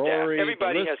Matt staff. Rory,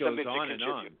 everybody the list has something goes on to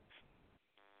contribute. and on.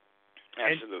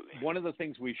 Absolutely. And one of the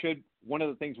things we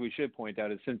should point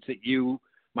out is, since that you,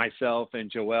 myself,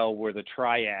 and Joel were the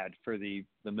triad for the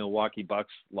Milwaukee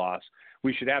Bucks loss,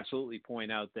 we should absolutely point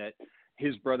out that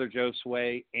his brother Joe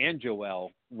Sway and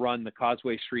Joel run the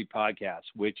Causeway Street podcast,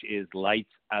 which is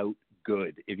lights out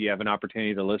good. If you have an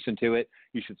opportunity to listen to it,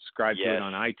 you should subscribe to it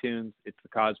on iTunes. It's the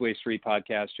Causeway Street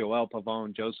podcast. Joel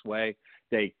Pavone, Joe Sway,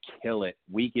 they kill it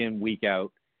week in, week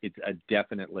out. It's a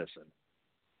definite listen.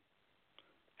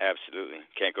 Absolutely.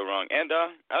 Can't go wrong. And,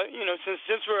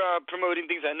 since we're promoting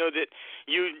things, I know that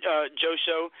you, Joe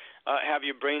Show, have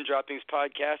your Brain Droppings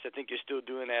podcast. I think you're still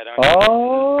doing that, aren't you?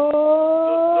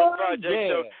 Little project.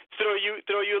 Yeah. So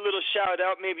throw you a little shout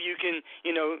out. Maybe you can,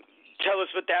 tell us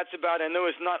what that's about. I know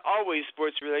it's not always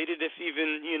sports related, if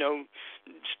even,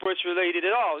 sports related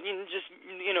at all. Just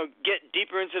get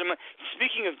deeper into the mind.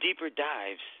 Speaking of deeper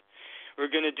dives, we're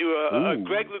going to do a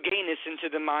Greg Louganis into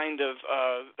the mind of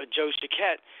Joe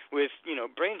Chiquette with,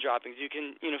 Brain Droppings. You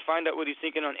can, find out what he's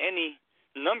thinking on any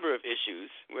number of issues,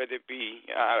 whether it be,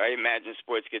 I imagine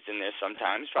sports gets in there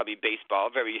sometimes, probably baseball,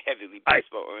 very heavily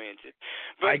baseball-oriented.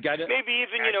 But maybe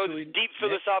even, deep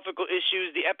philosophical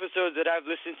issues. The episodes that I've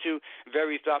listened to,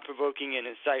 very thought-provoking and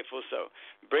insightful. So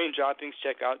Brain Droppings,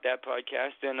 check out that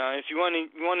podcast. And if you want to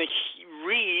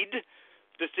read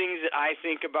the things that I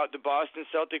think about the Boston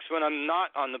Celtics when I'm not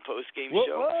on the post-game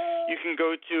show, you can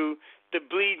go to the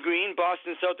Bleed Green.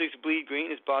 Boston Celtics Bleed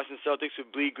Green is Boston Celtics with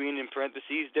Bleed Green in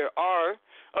parentheses. There are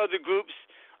other groups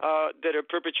that are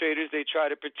perpetrators. They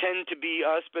try to pretend to be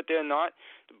us, but they're not.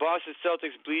 The Boston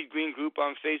Celtics Bleed Green group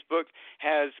on Facebook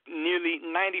has nearly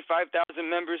 95,000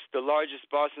 members, the largest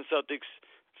Boston Celtics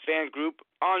fan group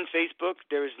on Facebook.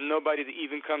 There is nobody that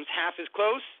even comes half as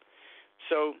close.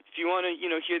 So if you want to,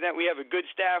 hear that, we have a good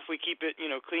staff. We keep it,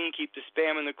 clean, keep the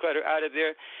spam and the clutter out of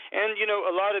there. And, a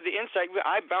lot of the insight,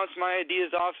 I bounce my ideas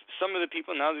off some of the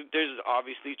people. Now, there's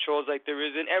obviously trolls like there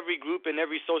is in every group and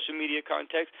every social media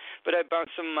context, but I bounce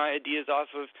some of my ideas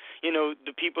off of,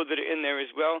 the people that are in there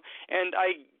as well. And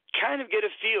I kind of get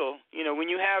a feel, when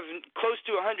you have close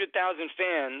to 100,000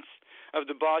 fans of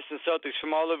the Boston Celtics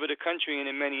from all over the country and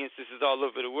in many instances all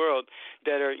over the world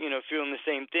that are, feeling the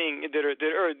same thing, that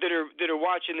are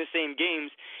watching the same games.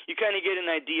 You kind of get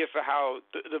an idea for how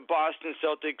the Boston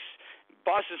Celtics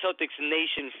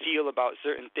nation feel about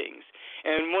certain things.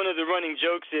 And one of the running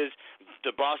jokes is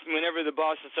whenever the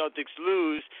Boston Celtics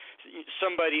lose,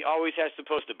 somebody always has to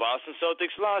post, the Boston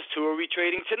Celtics lost, who are we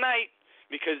trading tonight?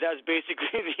 Because that's basically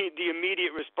the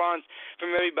immediate response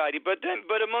from everybody. But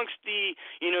amongst the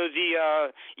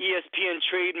ESPN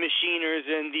trade machiners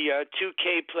and the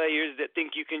 2K players that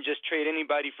think you can just trade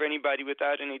anybody for anybody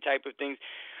without any type of things,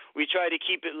 we try to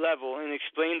keep it level and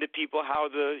explain to people how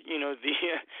the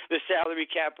salary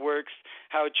cap works,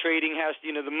 how trading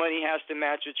the money has to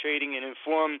match with trading, and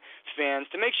inform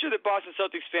fans to make sure that Boston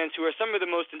Celtics fans, who are some of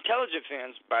the most intelligent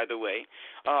fans, by the way,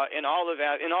 in all of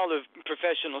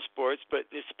professional sports, but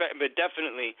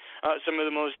definitely some of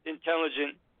the most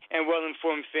intelligent and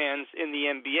well-informed fans in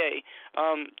the NBA,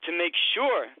 to make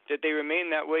sure that they remain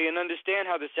that way and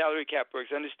understand how the salary cap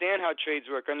works, understand how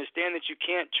trades work, understand that you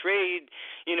can't trade,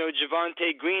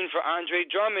 Javonte Green for Andre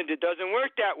Drummond. It doesn't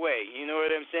work that way. You know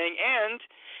what I'm saying? And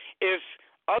if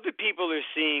other people are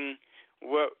seeing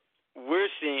what we're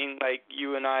seeing, like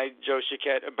you and I, Joe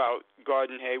Chiquette, about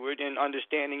Gordon Hayward and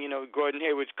understanding, Gordon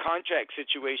Hayward's contract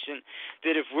situation,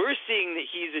 that if we're seeing that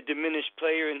he's a diminished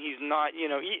player and he's not, the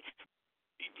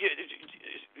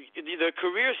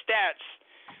career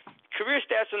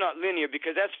stats are not linear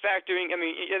because that's factoring in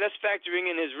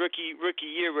his rookie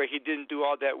year where he didn't do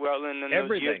all that well in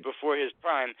those years before his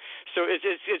prime. So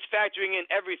it's factoring in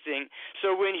everything.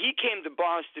 So when he came to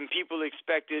Boston, people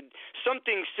expected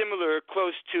something similar,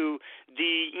 close to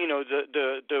the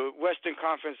Western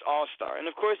Conference All-Star. And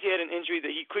of course he had an injury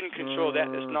that he couldn't control.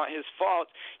 That's not his fault.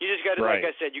 You just got to, like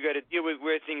I said, you got to deal with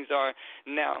where things are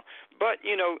now. But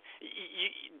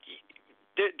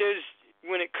there's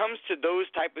when it comes to those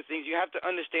type of things, you have to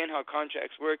understand how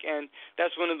contracts work, and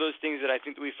that's one of those things that I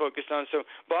think that we focus on. So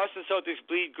Boston Celtics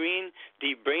Bleed Green,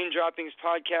 the Brain Droppings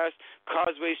podcast,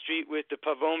 Causeway Street with the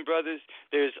Pavone brothers.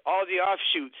 There's all the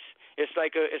offshoots. It's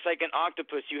like an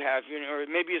octopus you have, or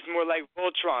maybe it's more like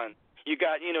Voltron. You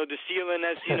got, the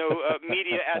CLNS,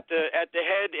 media at the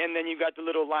head, and then you got the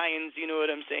little lions, you know what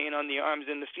I'm saying, on the arms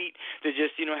and the feet to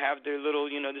just, have their little,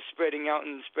 the spreading out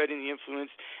and spreading the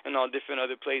influence in all different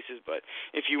other places. But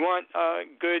if you want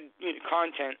good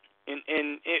content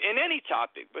in any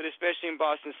topic, but especially in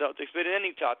Boston Celtics, but in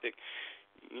any topic,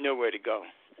 you know where to go.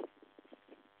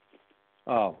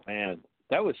 Oh, man.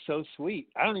 That was so sweet.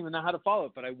 I don't even know how to follow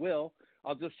it, but I will.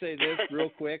 I'll just say this real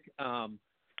quick.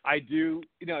 I do,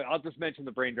 I'll just mention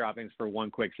the Brain Droppings for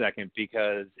one quick second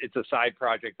because it's a side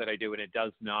project that I do and it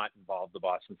does not involve the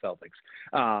Boston Celtics.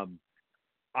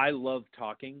 I love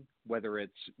talking, whether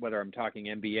I'm talking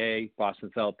NBA,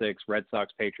 Boston Celtics, Red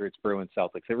Sox, Patriots, Bruins,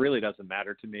 Celtics. It really doesn't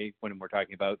matter to me when we're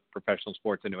talking about professional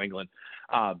sports in New England.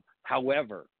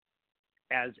 However,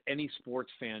 as any sports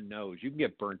fan knows, you can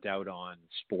get burnt out on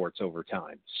sports over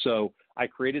time. So I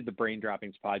created the Brain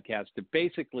Droppings podcast to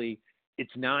basically –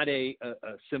 it's not a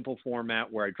simple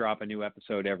format where I drop a new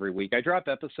episode every week. I drop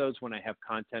episodes when I have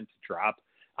content to drop.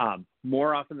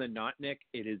 More often than not, Nick,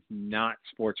 it is not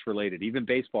sports related, even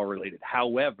baseball related.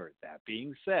 However, that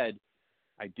being said,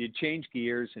 I did change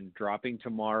gears, and dropping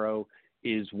tomorrow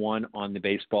is one on the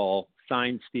baseball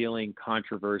sign stealing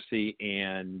controversy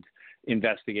and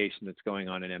investigation that's going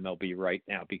on in MLB right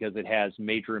now, because it has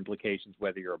major implications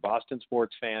whether you're a Boston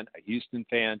sports fan, a Houston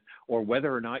fan, or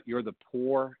whether or not you're the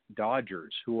poor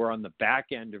Dodgers who are on the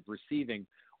back end of receiving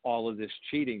all of this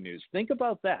cheating news. Think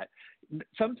about that.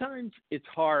 Sometimes it's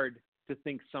hard to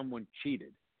think someone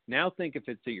cheated. Now think if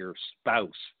it's your spouse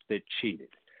that cheated.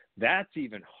 That's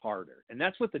even harder. And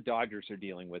that's what the Dodgers are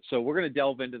dealing with. So we're going to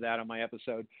delve into that on my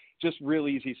episode. Just real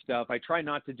easy stuff. I try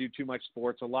not to do too much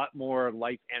sports, a lot more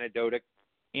life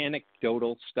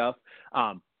anecdotal stuff.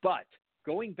 But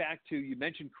going back to, you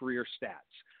mentioned career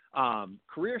stats.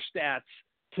 Career stats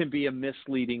can be a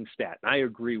misleading stat. I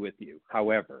agree with you.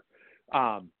 However,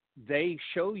 they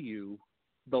show you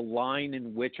the line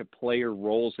in which a player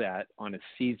rolls at on a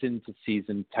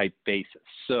season-to-season type basis.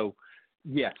 So,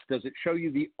 yes, does it show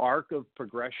you the arc of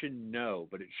progression? No,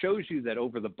 but it shows you that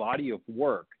over the body of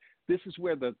work, this is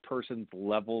where the person's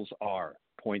levels are.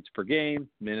 Points per game,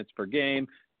 minutes per game,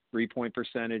 three-point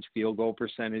percentage, field goal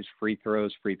percentage, free throw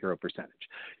percentage.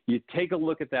 You take a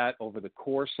look at that over the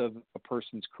course of a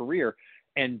person's career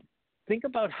and think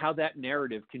about how that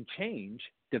narrative can change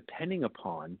depending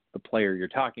upon the player you're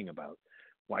talking about.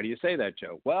 Why do you say that,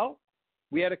 Joe? Well,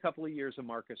 we had a couple of years of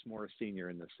Marcus Morris Sr.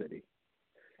 in the city.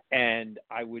 And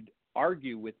I would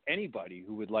argue with anybody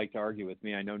who would like to argue with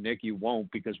me. I know, Nick, you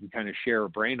won't because we kind of share a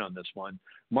brain on this one.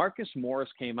 Marcus Morris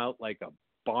came out like a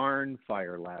barn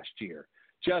fire last year,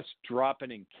 just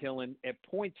dropping and killing. At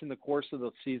points in the course of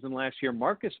the season last year,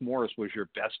 Marcus Morris was your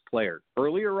best player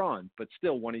earlier on, but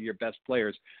still one of your best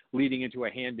players leading into a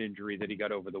hand injury that he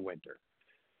got over the winter.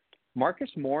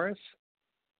 Marcus Morris,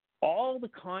 all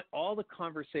the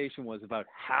conversation was about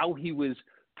how he was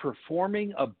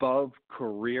performing above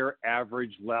career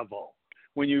average level.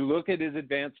 When you look at his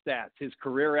advanced stats, his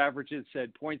career averages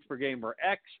said points per game were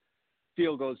X,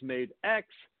 field goals made X,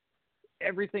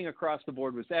 everything across the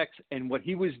board was X, and what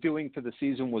he was doing for the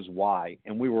season was Y,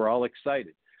 and we were all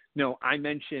excited. No, I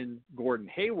mentioned Gordon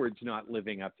Hayward's not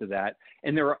living up to that,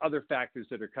 and there are other factors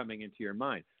that are coming into your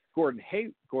mind. Gordon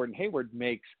Hayward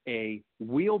makes a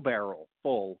wheelbarrow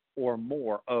full or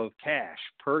more of cash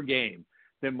per game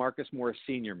than Marcus Morris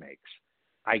Sr. makes.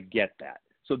 I get that.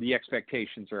 So the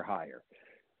expectations are higher.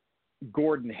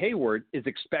 Gordon Hayward is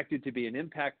expected to be an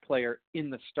impact player in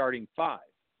the starting five.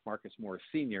 Marcus Morris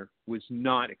Sr. was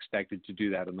not expected to do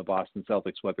that in the Boston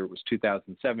Celtics, whether it was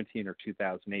 2017 or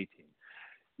 2018.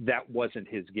 That wasn't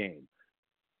his game.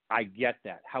 I get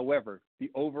that. However,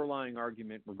 the overlying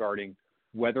argument regarding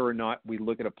whether or not we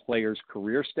look at a player's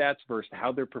career stats versus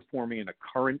how they're performing in a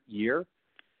current year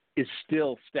is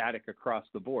still static across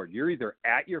the board. You're either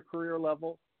at your career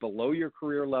level, below your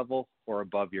career level, or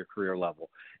above your career level.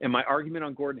 And my argument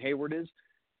on Gordon Hayward is,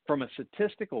 from a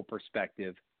statistical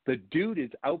perspective, the dude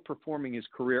is outperforming his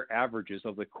career averages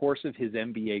over the course of his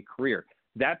NBA career.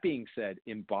 That being said,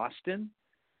 in Boston,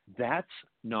 that's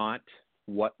not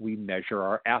what we measure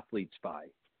our athletes by.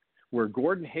 Where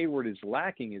Gordon Hayward is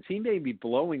lacking is he may be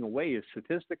blowing away his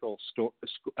statistical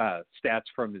stats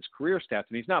from his career stats,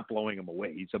 and he's not blowing them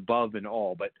away. He's above in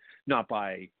all, but not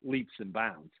by leaps and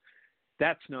bounds.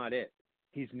 That's not it.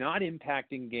 He's not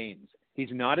impacting games.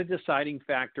 He's not a deciding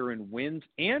factor in wins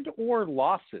and or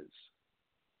losses.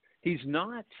 He's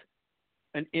not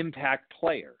an impact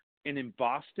player. And in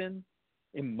Boston,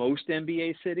 in most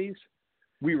NBA cities,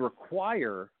 we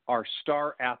require our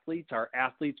star athletes, our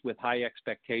athletes with high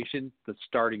expectations, the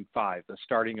starting five, the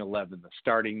starting 11, the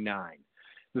starting 9,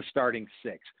 the starting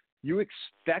 6. You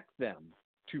expect them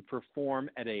to perform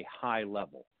at a high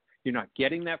level. You're not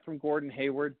getting that from Gordon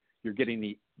Hayward. You're getting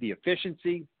the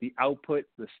efficiency, the output,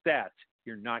 the stats.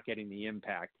 You're not getting the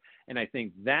impact. And I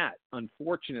think that,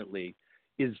 unfortunately,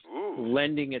 is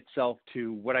lending itself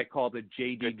to what I call the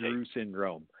J.D. Drew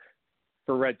syndrome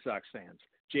for Red Sox fans.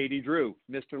 J.D. Drew,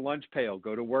 Mr. Lunch Pail,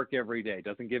 go to work every day,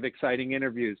 doesn't give exciting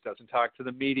interviews, doesn't talk to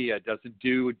the media, doesn't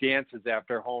do dances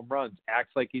after home runs,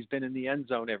 acts like he's been in the end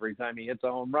zone every time he hits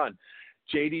a home run.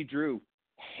 J.D. Drew,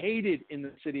 hated in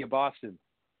the city of Boston.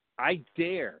 I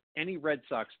dare any Red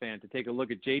Sox fan to take a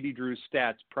look at J.D. Drew's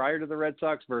stats prior to the Red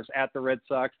Sox versus at the Red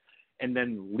Sox and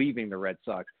then leaving the Red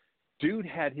Sox. Dude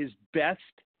had his best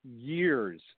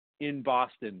years in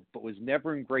Boston, but was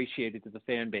never ingratiated to the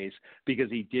fan base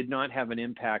because he did not have an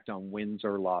impact on wins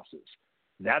or losses.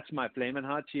 That's my flaming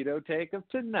hot Cheeto take of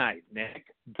tonight, Nick.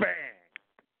 Bang!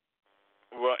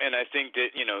 Well, and I think that,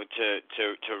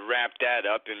 to wrap that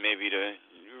up and maybe to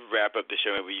wrap up the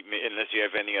show, unless you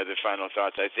have any other final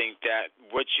thoughts, I think that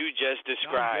what you just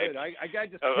described, I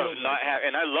just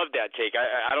and I love that take.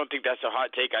 I don't think that's a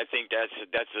hot take. I think that's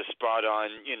a spot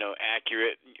on,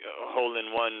 accurate hole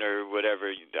in one or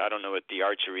whatever. I don't know what the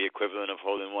archery equivalent of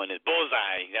hole in one is.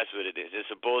 Bullseye. That's what it is.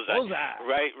 It's a bullseye.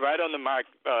 Right on the mark.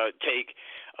 Take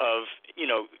of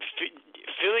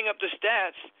filling up the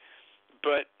stats.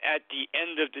 But at the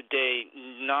end of the day,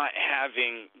 not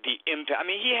having the impact. I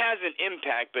mean, he has an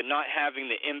impact, but not having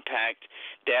the impact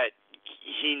that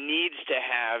he needs to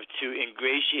have to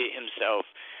ingratiate himself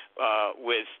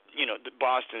with, the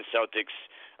Boston Celtics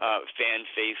fan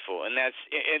faithful. And that's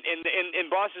and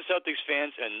Boston Celtics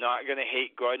fans are not going to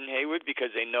hate Gordon Hayward because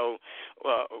they know,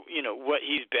 what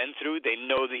he's been through. They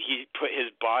know that he put his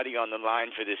body on the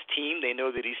line for this team. They know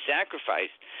that he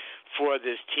sacrificed for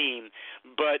this team.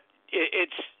 But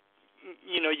it's,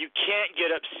 you can't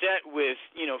get upset with,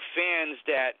 fans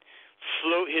that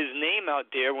float his name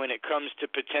out there when it comes to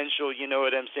potential,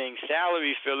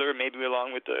 salary filler, maybe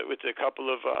along with a couple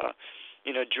of,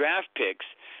 draft picks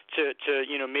to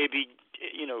maybe,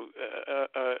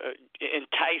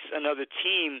 entice another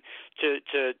team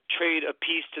to trade a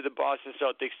piece to the Boston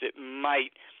Celtics that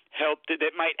might help,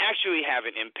 that might actually have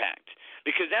an impact.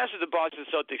 Because that's what the Boston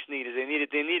Celtics need. Is they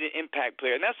need an impact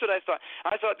player, and that's what I thought.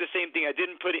 I thought the same thing. I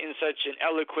didn't put it in such an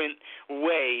eloquent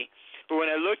way, but when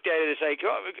I looked at it, it's like,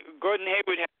 Gordon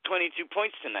Hayward had 22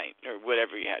 points tonight, or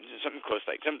whatever he had, something close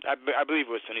like. I believe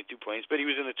it was 22 points, but he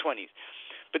was in the 20s.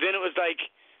 But then it was like,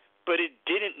 but it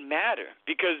didn't matter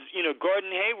because,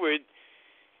 Gordon Hayward,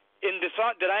 and the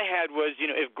thought that I had was,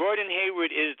 if Gordon Hayward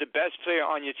is the best player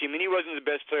on your team, and he wasn't the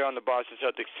best player on the Boston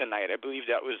Celtics tonight, I believe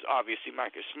that was obviously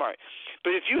Marcus Smart.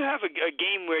 But if you have a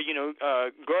game where,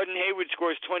 Gordon Hayward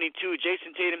scores 22,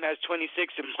 Jayson Tatum has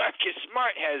 26, and Marcus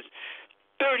Smart has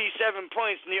 37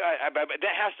 points,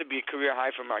 that has to be a career high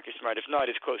for Marcus Smart. If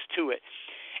not, it's close to it.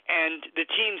 And the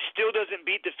team still doesn't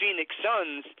beat the Phoenix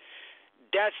Suns.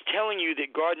 That's telling you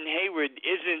that Gordon Hayward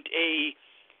isn't a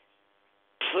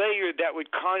player that would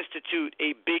constitute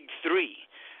a big three,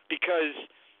 because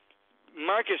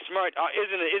Marcus Smart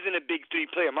isn't a big three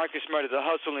player. Marcus Smart is a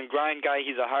hustle and grind guy.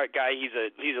 He's a heart guy. He's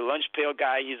a lunch pail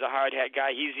guy. He's a hard hat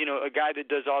guy. He's a guy that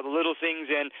does all the little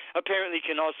things, and apparently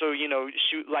can also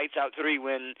shoot lights out three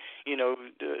when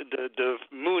the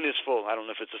moon is full. I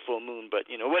don't know if it's a full moon, but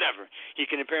whatever. He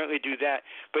can apparently do that.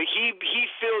 But he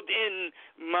filled in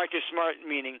Marcus Smart,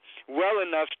 meaning well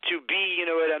enough to be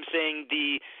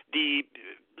the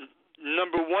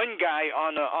number one guy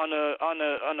on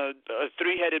a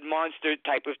three-headed monster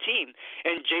type of team.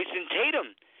 And Jayson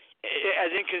Tatum, as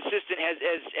inconsistent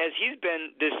as he's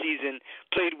been this season,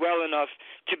 played well enough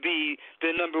to be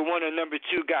the number one or number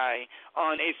two guy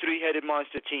on a three-headed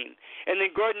monster team. And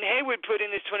then Gordon Hayward put in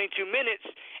his 22 minutes,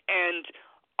 and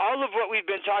all of what we've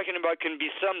been talking about can be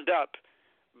summed up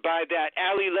by that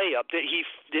alley layup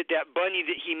that bunny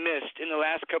that he missed in the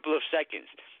last couple of seconds.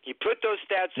 He put those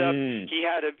stats up. He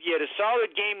had a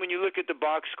solid game when you look at the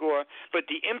box score, but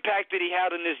the impact that he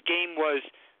had on this game was,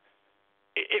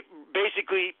 it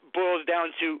basically boils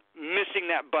down to missing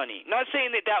that bunny. Not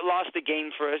saying that lost the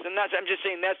game for us, and I'm just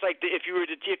saying that's like if you were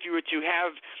to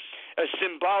have a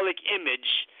symbolic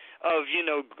image of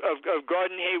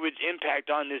Gordon Hayward's impact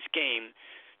on this game,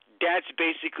 that's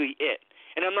basically it.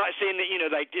 And I'm not saying that, I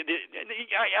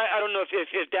don't know if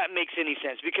that makes any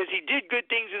sense, because he did good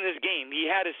things in this game. He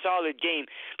had a solid game,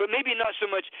 but maybe not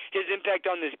so much his impact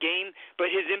on this game,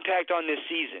 but his impact on this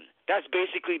season. That's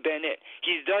basically been it.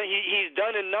 He's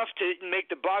done enough to make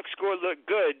the box score look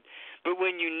good, but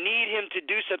when you need him to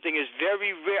do something is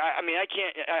very rare.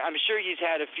 I'm sure he's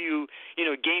had a few,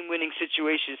 game-winning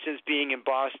situations since being in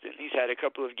Boston. He's had a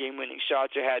couple of game-winning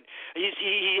shots,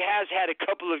 he has had a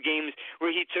couple of games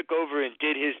where he took over and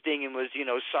did his thing and was,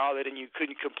 solid, and you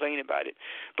couldn't complain about it.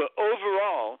 But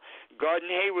overall,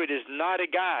 Gordon Hayward is not a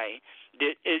guy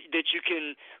that you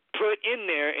can put in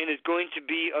there and is going to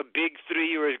be a big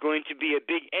three or is going to be a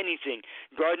big anything.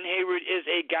 Gordon Hayward is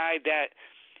a guy that,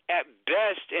 at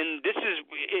best, and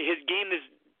his game is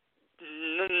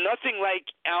nothing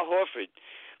like Al Horford,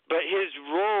 but his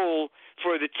role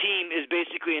for the team is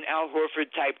basically an Al Horford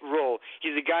type role.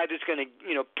 He's a guy that's going to,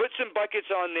 put some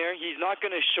buckets on there. He's not going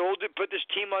to put this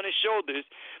team on his shoulders,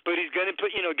 but he's going to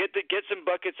put, get some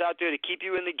buckets out there to keep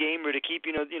you in the game or to keep,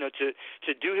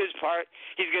 to do his part.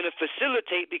 He's going to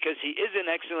facilitate because he is an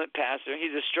excellent passer.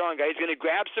 He's a strong guy. He's going to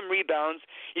grab some rebounds,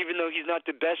 even though he's not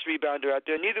the best rebounder out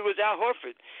there. Neither was Al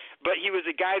Horford, but he was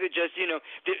a guy that just,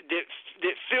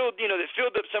 that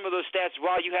filled up some of those stats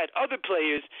while you had other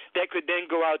players that could then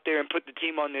go out there and put the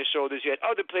team on their shoulders. You had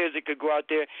other players that could go out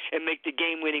there and make the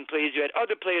game-winning plays. You had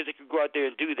other players that could go out there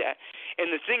and do that.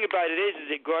 And the thing about it is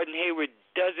that Gordon Hayward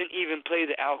doesn't even play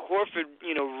the Al Horford,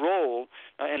 role.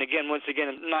 And again, once again,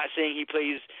 I'm not saying he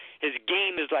plays his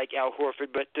game is like Al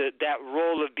Horford, but that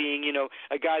role of being,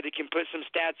 a guy that can put some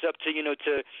stats up to,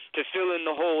 to fill in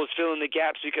the holes, fill in the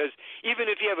gaps. Because even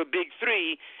if you have a big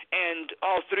three and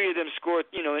all three of them score,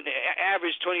 an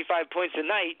average 25 points a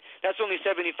night, that's only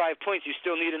 75 points. You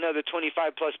still need another 25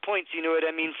 plus points. You know what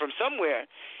I mean? From somewhere.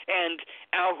 And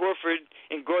Al Horford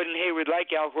and Gordon Hayward,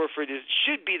 like Al Horford,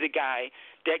 should be the guy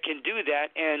that can do that,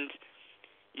 and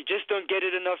you just don't get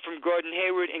it enough from Gordon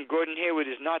Hayward, and Gordon Hayward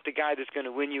is not the guy that's going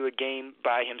to win you a game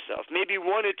by himself. Maybe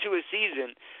one or two a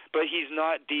season, but he's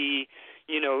not the,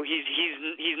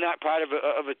 he's not part of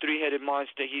a three-headed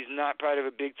monster. He's not part of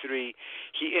a big three.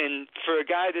 And for a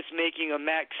guy that's making a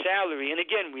max salary, and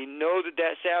again, we know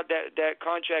that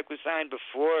contract was signed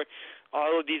before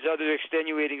all of these other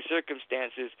extenuating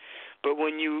circumstances. But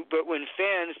when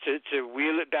fans, to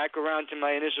wheel it back around to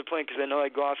my initial point, because I know I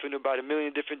go off into about a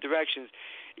million different directions,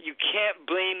 you can't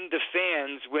blame the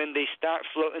fans when they start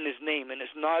floating his name. And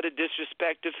it's not a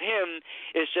disrespect of him.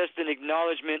 It's just an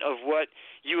acknowledgement of what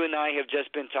you and I have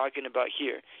just been talking about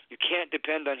here. You can't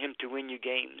depend on him to win you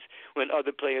games when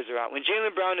other players are out. When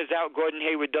Jaylen Brown is out, Gordon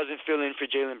Hayward doesn't fill in for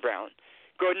Jaylen Brown.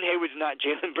 Gordon Hayward's not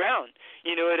Jaylen Brown.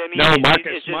 You know what I mean? No,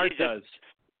 Marcus Smart does.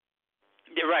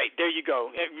 Yeah, right, there you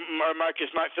go. Marcus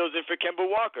Smart fills in for Kemba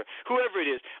Walker. Whoever it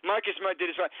is, Marcus Smart did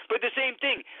his part. But the same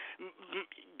thing,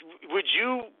 would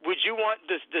you want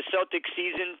the Celtics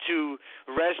season to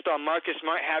rest on Marcus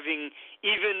Smart having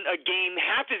even a game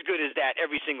half as good as that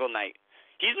every single night?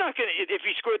 He's not going to, if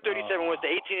he scored 37, what's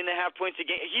the 18.5 points a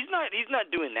game? He's not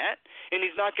doing that. And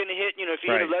he's not going to hit, if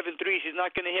he hit 11 threes, he's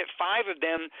not going to hit 5 of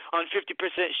them on 50%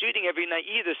 shooting every night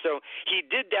either. So he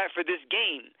did that for this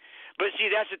game. But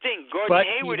see, that's the thing. Gordon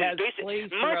Hayward is basically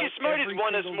Marcus Smart has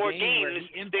won us more games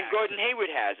than Gordon Hayward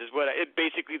has. Is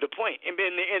basically the point. And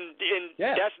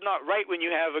that's not right when you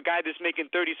have a guy that's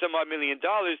making $30-some odd million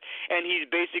and he's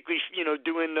basically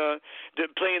doing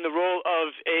playing the role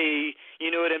of a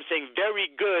very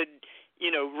good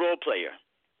role player.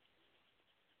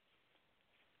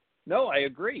 No, I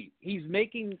agree. He's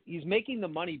making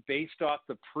the money based off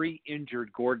the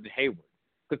pre-injured Gordon Hayward.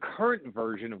 The current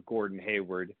version of Gordon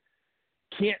Hayward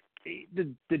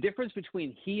the difference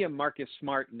between he and Marcus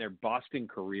Smart in their Boston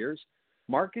careers,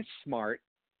 Marcus Smart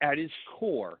at his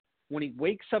core, when he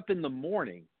wakes up in the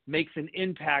morning, makes an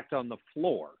impact on the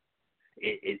floor.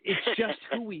 It's just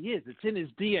who he is. It's in his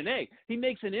DNA. He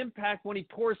makes an impact when he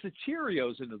pours the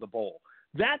Cheerios into the bowl.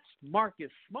 That's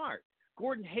Marcus Smart.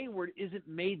 Gordon Hayward isn't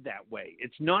made that way.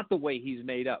 It's not the way he's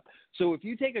made up. So if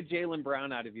you take a Jaylen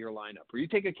Brown out of your lineup, or you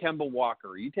take a Kemba Walker,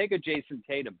 or you take a Jayson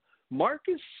Tatum,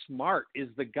 Marcus Smart is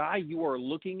the guy you are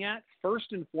looking at first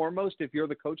and foremost if you're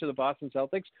the coach of the Boston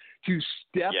Celtics to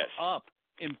step up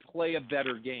and play a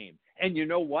better game. And you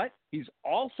know what? He's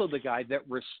also the guy that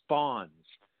responds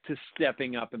to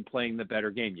stepping up and playing the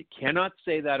better game. You cannot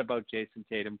say that about Jayson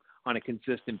Tatum on a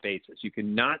consistent basis. You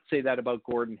cannot say that about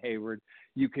Gordon Hayward.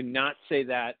 You cannot say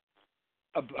that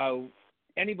about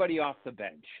anybody off the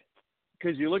bench.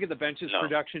 Because you look at the bench's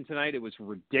production tonight, it was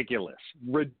ridiculous.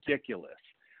 Ridiculous.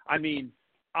 I mean,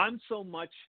 I'm so much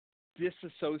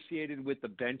disassociated with the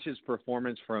bench's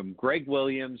performance from Greg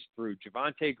Williams through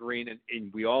Javonte Green,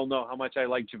 and we all know how much I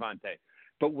like Javonte.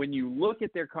 But when you look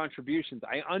at their contributions,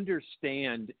 I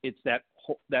understand it's that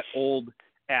old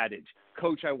adage,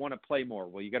 Coach, I want to play more.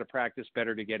 Well, you got to practice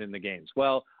better to get in the games.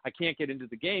 Well, I can't get into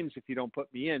the games if you don't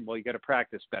put me in. Well, you got to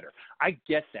practice better. I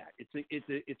get that.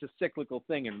 It's a cyclical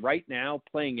thing. And right now,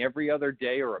 playing every other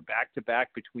day or a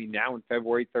back-to-back between now and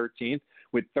February 13th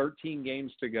with 13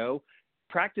 games to go,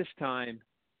 practice time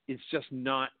is just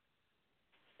not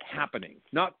happening.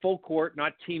 Not full court,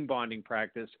 not team bonding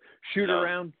practice. Shoot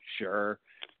around, sure.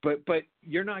 But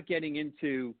you're not getting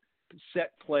into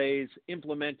set plays,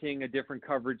 implementing a different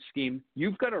coverage scheme.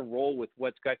 You've got to roll with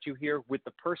what's got you here with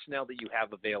the personnel that you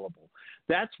have available.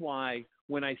 That's why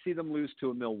when I see them lose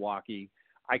to a Milwaukee,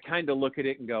 I kind of look at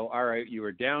it and go, all right, you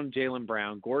were down Jaylen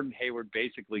Brown. Gordon Hayward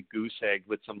basically goose-egged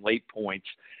with some late points.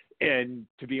 And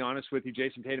to be honest with you,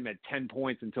 Jayson Tatum had 10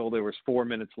 points until there was 4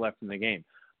 minutes left in the game.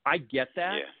 I get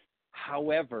that. Yeah.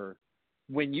 However,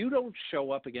 when you don't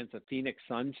show up against a Phoenix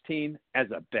Suns team as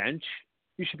a bench,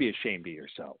 you should be ashamed of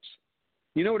yourselves.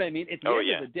 You know what I mean? At the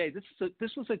end of the day,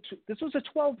 this was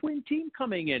a 12-win team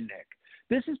coming in, Nick.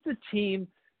 This is the team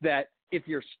that if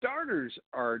your starters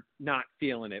are not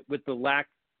feeling it with the lack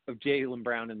of Jaylen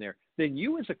Brown in there, then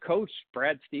you as a coach,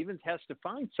 Brad Stevens, has to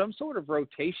find some sort of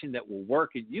rotation that will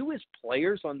work. And you as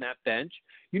players on that bench,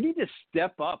 you need to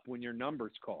step up when your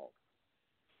number's called.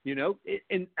 You know,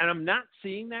 and I'm not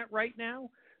seeing that right now.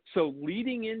 So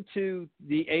leading into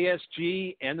the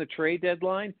ASG and the trade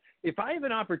deadline, if I have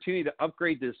an opportunity to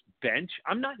upgrade this bench,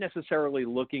 I'm not necessarily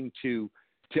looking to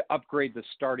upgrade the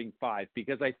starting five,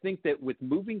 because I think that with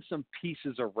moving some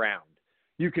pieces around,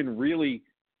 you can really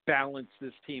balance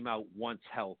this team out once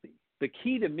healthy. The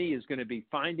key to me is going to be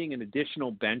finding an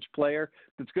additional bench player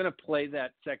that's going to play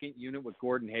that second unit with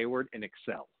Gordon Hayward and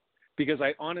excel. Because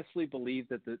I honestly believe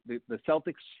that the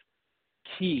Celtics'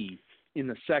 key in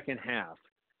the second half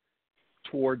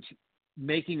towards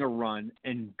making a run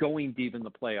and going deep in the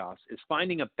playoffs is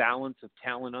finding a balance of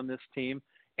talent on this team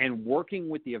and working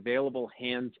with the available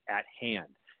hands at hand.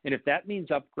 And if that means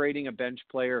upgrading a bench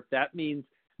player, if that means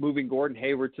moving Gordon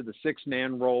Hayward to the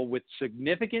six-man role with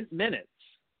significant minutes,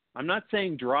 I'm not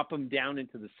saying drop him down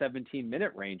into the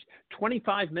 17-minute range.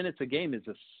 25 minutes a game is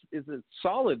a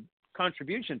solid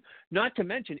contribution, not to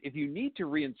mention if you need to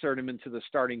reinsert him into the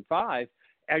starting five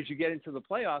as you get into the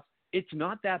playoffs, it's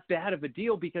not that bad of a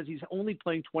deal because he's only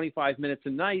playing 25 minutes a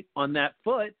night on that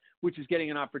foot, which is getting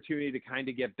an opportunity to kind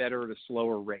of get better at a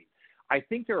slower rate. I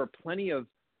think there are plenty of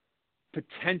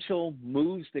potential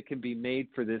moves that can be made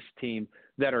for this team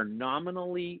that are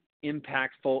nominally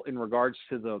impactful in regards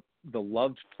to the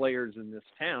loved players in this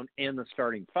town and the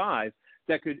starting five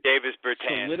that could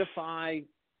solidify.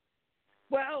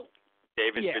 Well,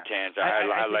 Bertans.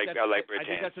 I like Bertans. I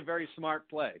think that's a very smart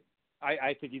play.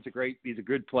 I think he's a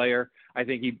good player. I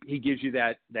think he gives you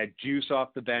that juice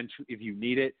off the bench if you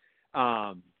need it.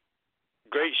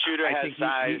 Great shooter, I has think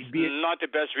size. Not the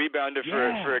best rebounder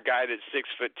for a guy that's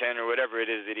 6'10" or whatever it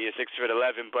is that he is,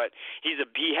 6'11", but he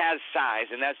has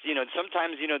size, and that's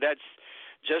sometimes that's.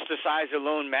 Just the size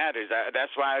alone matters.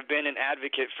 That's why I've been an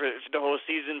advocate for the whole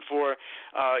season for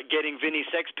getting Vinny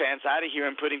Sexpants out of here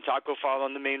and putting Taco Fall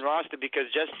on the main roster, because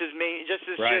just his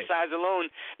sheer size alone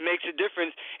makes a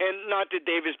difference. And not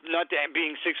that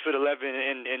being 6'11"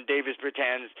 and Davis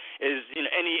Bertans is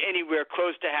anywhere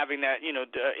close to having that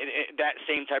that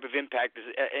same type of impact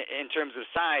in terms of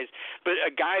size, but a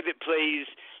guy that plays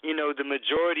the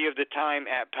majority of the time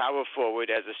at power forward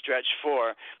as a stretch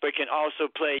four, but can also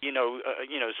play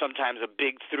sometimes a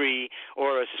big three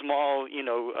or a small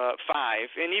five,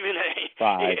 and even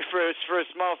for a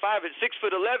small five at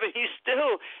 6'11", he's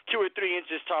still 2 or 3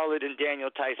 inches taller than Daniel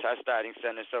Tice, our starting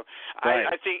center. So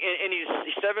I think, and he's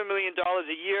 $7 million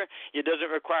a year. It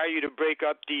doesn't require you to break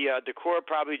up the core.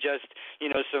 Probably just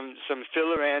some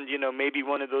filler and maybe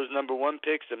one of those number 1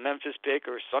 picks, a Memphis pick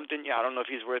or something. I don't know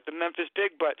if he's worth the Memphis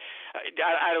pick, but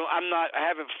I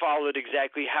haven't followed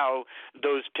exactly how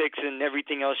those picks and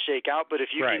everything else shake out. But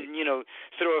if you can,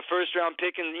 throw a first-round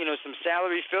pick and some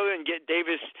salary filler and get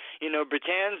Davis,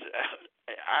 Bertans,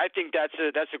 I think that's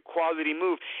a quality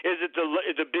move. Is it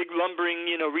the big lumbering,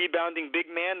 rebounding big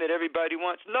man that everybody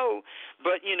wants? No,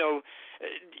 but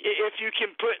if you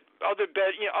can put other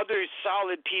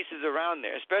solid pieces around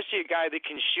there, especially a guy that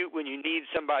can shoot when you need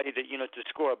somebody that to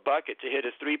score a bucket, to hit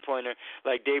a 3-pointer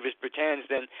like Davis Bertans,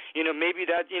 then maybe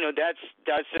that's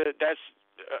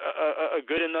a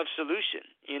good enough solution.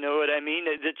 You know what I mean?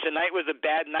 Tonight was a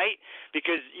bad night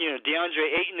because DeAndre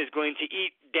Ayton is going to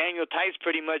eat Daniel Tice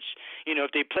pretty much.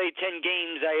 If they play 10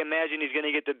 games, I imagine he's going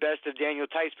to get the best of Daniel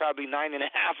Tice, probably 9.5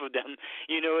 of them.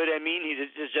 You know what I mean?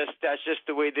 That's just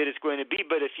the way that it's going to be.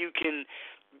 But if you can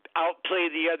outplay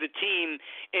the other team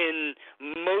in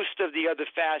most of the other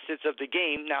facets of the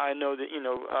game. Now I know that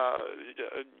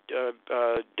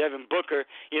Devin Booker,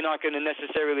 you're not going to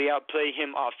necessarily outplay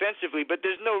him offensively, but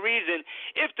there's no reason,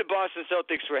 if the Boston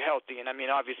Celtics were healthy, and I mean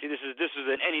obviously this is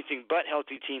an anything but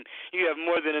healthy team, you have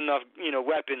more than enough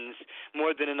weapons,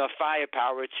 more than enough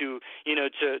firepower to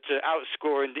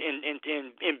outscore and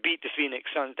beat the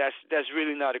Phoenix Suns. That's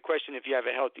really not a question if you have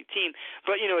a healthy team.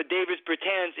 But Davis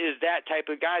Bertans is that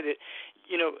type of guy that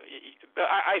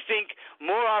I think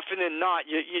more often than not,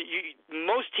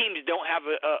 most teams don't have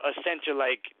a center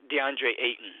like DeAndre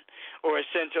Ayton, or a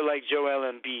center like Joel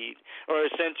Embiid, or a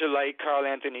center like Karl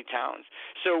Anthony Towns.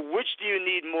 So which do you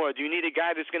need more? Do you need a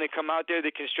guy that's going to come out there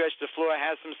that can stretch the floor,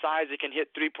 has some size, that can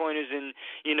hit 3-pointers and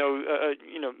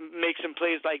make some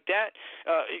plays like that?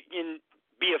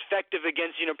 Be effective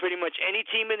against pretty much any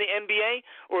team in the NBA,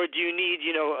 or do you need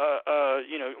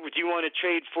do you want to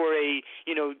trade for a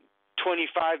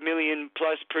 $25 million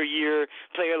plus per year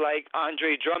player like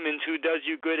Andre Drummond, who does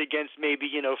you good against maybe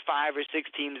 5 or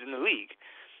 6 teams in the league?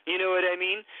 You know what I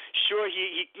mean? Sure,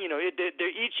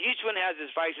 each one has his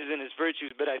vices and his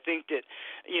virtues, but I think that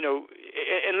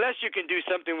unless you can do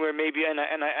something where maybe and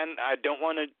I don't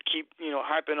want to keep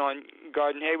harping on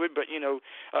Gordon Hayward, but a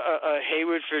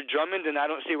Hayward for Drummond, and I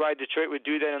don't see why Detroit would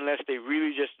do that unless they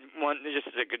really just want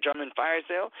like a Drummond fire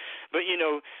sale. But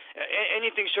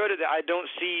anything short of that, I don't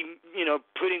see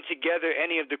putting together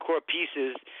any of the core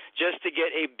pieces just to get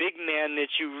a big man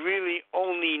that you really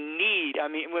only need. I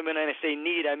mean, when I say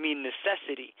need, I mean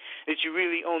necessity, that you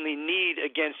really only need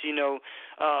against 1/5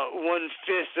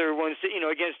 or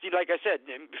against, like I said,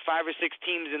 5 or 6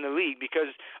 teams in the league,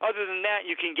 because other than that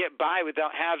you can get by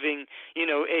without having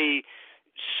a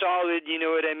solid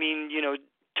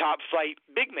top flight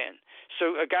big man.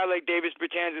 So a guy like Davis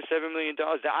Bertans at $7 million,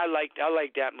 I like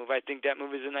that move. I think that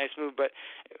move is a nice move, but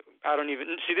I don't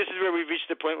even see. This is where we've reached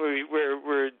the point where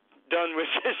we're done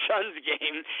with the Suns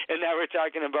game, and now we're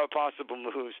talking about possible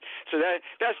moves. So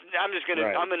I'm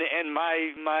gonna end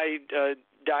my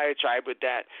diatribe with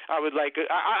that.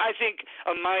 I think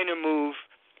a minor move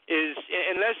is,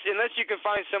 unless you can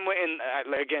find someone, and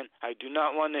again, I do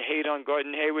not want to hate on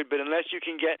Gordon Hayward, but unless you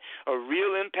can get a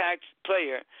real impact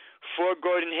player for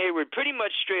Gordon Hayward, pretty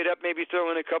much straight up, maybe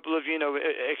throw in a couple of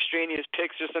extraneous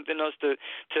picks or something else to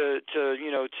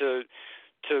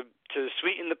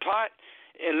sweeten the pot.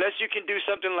 Unless you can do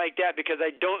something like that, because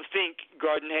I don't think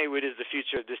Gordon Hayward is the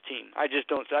future of this team. I just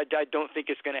don't. I don't think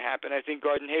it's going to happen. I think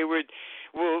Gordon Hayward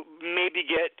will maybe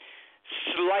get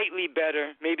slightly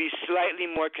better, maybe slightly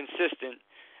more consistent,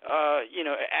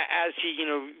 as he,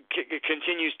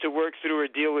 continues to work through or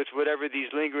deal with whatever these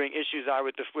lingering issues are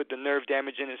with the nerve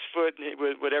damage in his foot,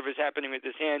 with whatever's happening with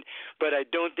his hand. But I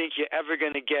don't think you're ever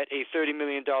going to get a $30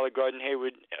 million Gordon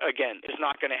Hayward again. It's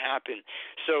not going to happen.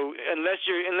 So unless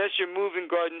you're moving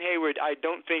Gordon Hayward, I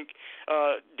don't think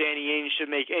Danny Ainge should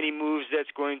make any moves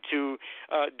that's going to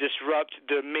disrupt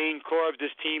the main core of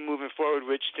this team moving forward,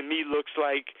 which to me looks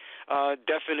like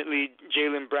definitely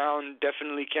Jaylen Brown,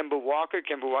 definitely Kemba Walker.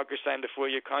 Kemba Walker signed a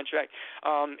 4-year contract,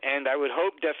 and I would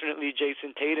hope definitely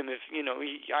Jayson Tatum. If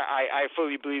I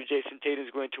fully believe Jayson Tatum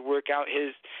is going to work out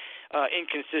his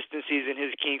inconsistencies and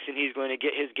his kinks, and he's going to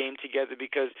get his game together.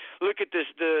 Because look at this,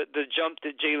 the jump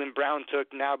that Jaylen Brown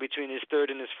took now between his third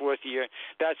and his fourth year.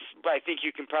 I think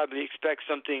you can probably expect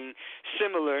something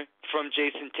similar from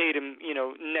Jayson Tatum,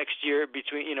 next year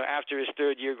after his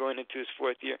third year going into his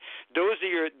fourth year. Those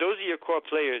are your core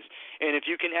players, and if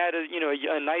you can add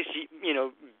a nice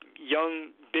young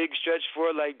big stretch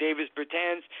forward like Davis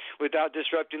Bertans without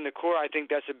disrupting the core, I think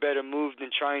that's a better move than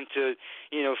trying to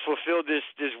fulfill this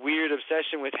weird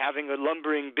obsession with having a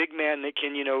lumbering big man that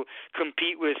can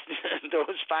compete with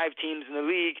those 5 teams in the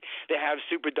league that have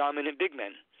super dominant big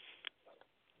men.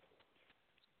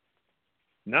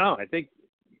 No, I think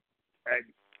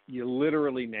you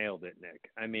literally nailed it, Nick.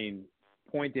 I mean,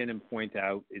 point in and point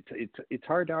out. It's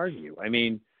hard to argue. I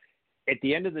mean, at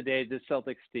the end of the day, this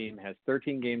Celtics team has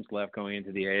 13 games left going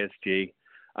into the ASG.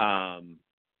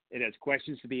 It has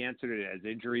questions to be answered. It has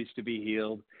injuries to be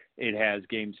healed. It has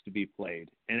games to be played.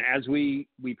 And as we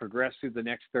progress through the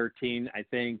next 13, I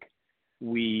think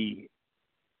we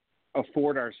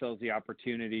afford ourselves the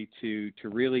opportunity to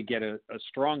really get a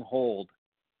strong hold,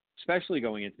 especially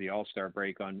going into the All-Star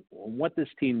break, on what this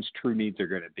team's true needs are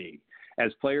going to be.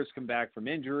 As players come back from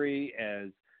injury, as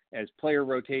player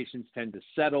rotations tend to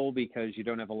settle because you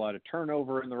don't have a lot of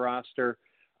turnover in the roster,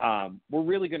 we're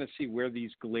really going to see where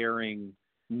these glaring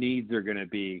needs are going to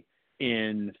be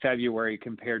in February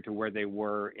compared to where they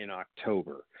were in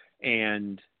October.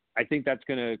 And I think that's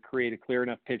going to create a clear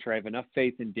enough picture. I have enough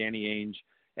faith in Danny Ainge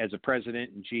as a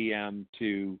president and GM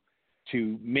to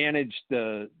manage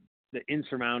the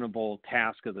insurmountable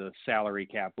task of the salary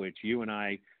cap, which you and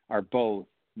I are both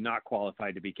not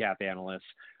qualified to be cap analysts,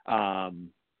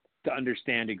 to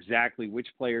understand exactly which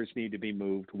players need to be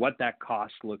moved, what that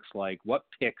cost looks like, what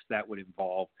picks that would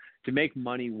involve, to make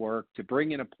money work, to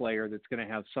bring in a player that's going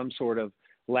to have some sort of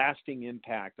lasting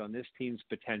impact on this team's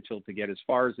potential to get as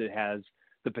far as it has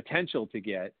the potential to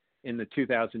get in the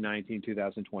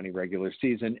 2019-2020 regular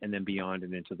season and then beyond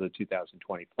and into the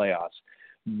 2020 playoffs.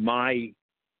 My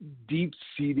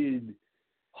deep-seated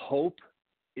hope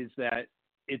is that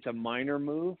it's a minor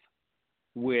move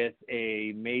with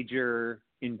a major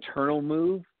internal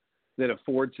move that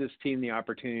affords this team the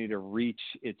opportunity to reach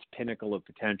its pinnacle of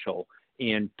potential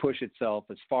and push itself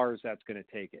as far as that's going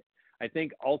to take it. I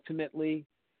think ultimately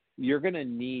you're going to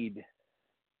need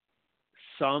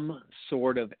some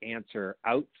sort of answer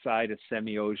outside of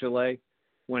Semi Ojeleye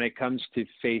when it comes to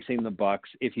facing the Bucks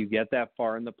if you get that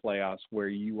far in the playoffs where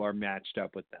you are matched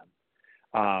up with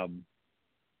them.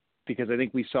 Because I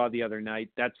think we saw the other night,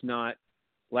 that's not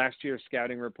last year's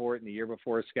scouting report, and the year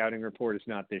before's scouting report is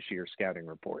not this year's scouting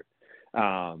report.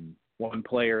 One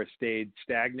player has stayed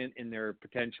stagnant in their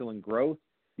potential and growth.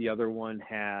 The other one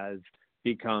has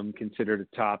become considered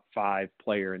a top 5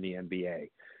 player in the NBA.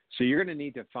 So you're going to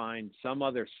need to find some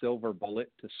other silver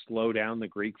bullet to slow down the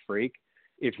Greek Freak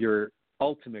if your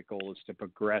ultimate goal is to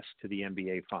progress to the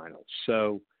NBA Finals.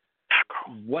 So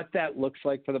what that looks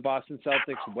like for the Boston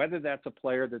Celtics, whether that's a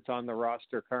player that's on the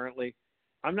roster currently,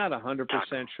 I'm not 100%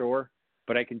 sure,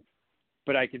 but I can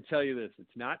tell you this: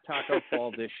 it's not Taco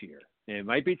Fall this year. It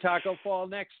might be Taco Fall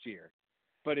next year,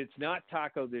 but it's not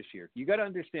Taco this year. You got to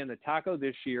understand that Taco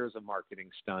this year is a marketing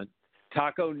stunt.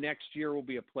 Taco next year will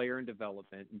be a player in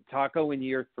development, and Taco in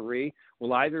year 3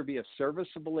 will either be a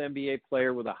serviceable NBA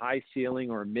player with a high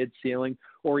ceiling or a mid ceiling,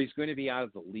 or he's going to be out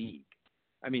of the league.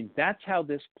 I mean, that's how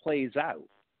this plays out.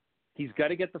 He's got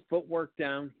to get the footwork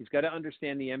down. He's got to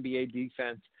understand the NBA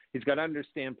defense. He's got to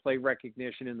understand play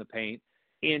recognition in the paint.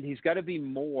 And he's got to be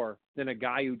more than a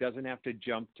guy who doesn't have to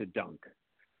jump to dunk.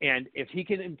 And if he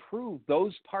can improve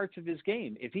those parts of his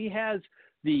game, if he has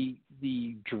the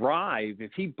drive,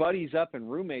 if he buddies up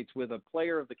and roommates with a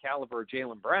player of the caliber of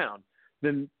Jaylen Brown,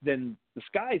 then the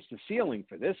sky's the ceiling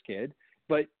for this kid.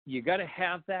 But you got to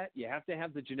have that. You have to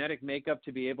have the genetic makeup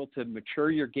to be able to mature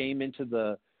your game into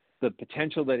the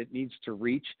potential that it needs to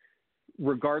reach,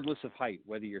 regardless of height,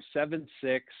 whether you're 7'6"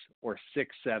 or 6'7".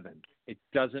 It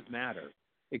doesn't matter.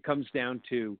 It comes down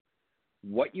to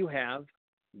what you have,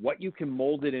 what you can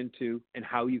mold it into, and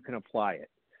how you can apply it.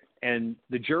 And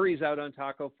the jury's out on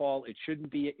Taco Fall.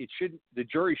 The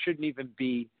jury shouldn't even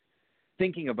be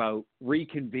thinking about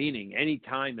reconvening any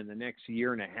time in the next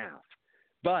year and a half.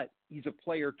 But he's a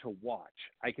player to watch.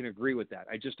 I can agree with that.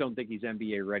 I just don't think he's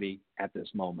NBA ready at this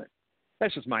moment.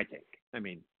 That's just my take. I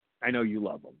mean, I know you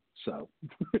love him, so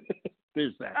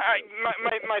there's that.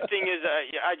 My thing is,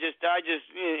 I'll just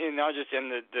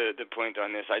end the point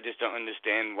on this. I just don't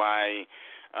understand why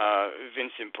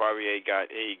Vincent Poirier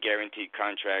got a guaranteed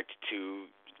contract to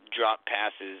drop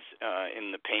passes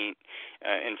in the paint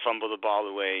and fumble the ball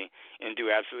away and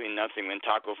do absolutely nothing when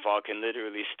Taco Fall can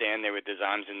literally stand there with his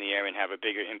arms in the air and have a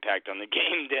bigger impact on the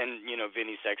game than,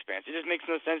 Vinny Sexpants. It just makes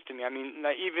no sense to me. I mean,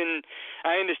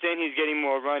 I understand he's getting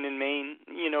more run in Maine,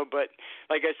 but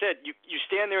like I said, you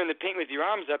stand there in the paint with your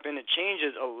arms up and it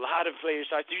changes a lot of players'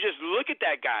 shots. You just look at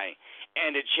that guy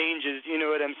and it changes, you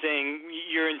know what I'm saying,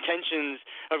 your intentions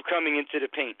of coming into the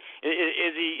paint.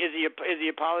 Is he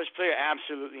a polished player?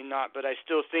 Absolutely not. But I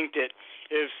still think that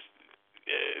if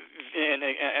and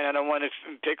I don't want to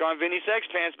pick on Vinny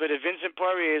Sexpants, but if Vincent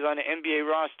Poirier is on an NBA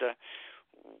roster,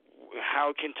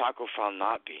 how can Taco Fall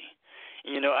not be?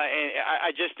 I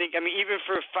just think, even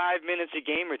for 5 minutes a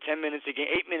game or 10 minutes a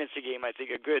game, 8 minutes a game, I think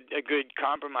a good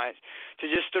compromise to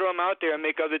just throw him out there and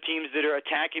make other teams that are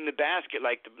attacking the basket,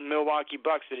 like the Milwaukee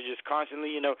Bucks, that are just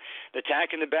constantly,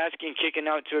 attacking the basket and kicking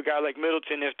out to a guy like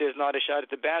Middleton if there's not a shot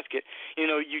at the basket.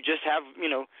 You just have,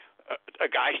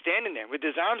 a guy standing there with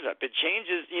his arms up. It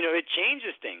changes, it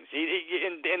changes things.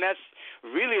 And that's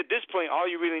really, at this point, all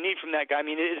you really need from that guy. I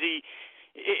mean, is he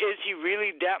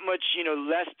really that much,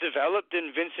 less developed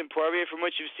than Vincent Poirier from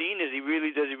what you've seen? Does he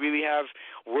really have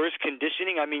worse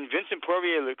conditioning? I mean, Vincent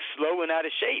Poirier looks slow and out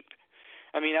of shape.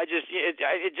 I mean, I don't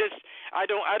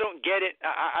get it.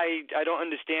 I don't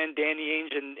understand Danny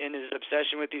Ainge and his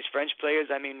obsession with these French players.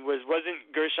 I mean,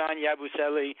 wasn't Gershon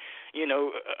Yabusele,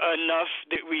 enough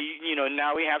that we,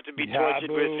 now we have to be tortured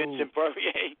with Vincent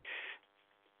Poirier?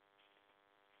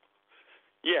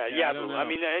 Yeah, I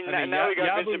mean, now we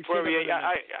got Vincent Poirier.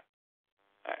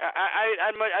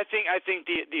 I think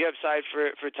the upside for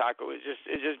Taco is just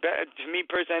better to me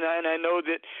personally, and I know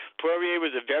that Poirier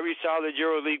was a very solid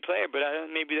EuroLeague player, but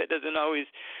maybe that doesn't always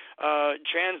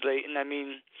translate. And I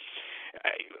mean,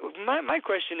 my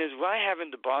question is, why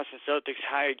haven't the Boston Celtics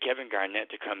hired Kevin Garnett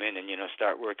to come in and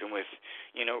start working with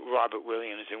Robert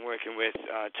Williams and working with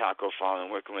Taco Fall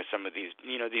and working with some of these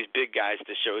these big guys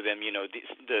to show them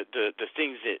the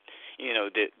things that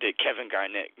that Kevin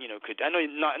Garnett could. I know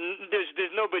there's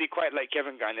nobody quite like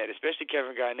Kevin Garnett, especially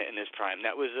Kevin Garnett in his prime.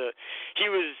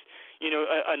 He was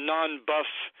a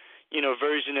non-buff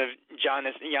version of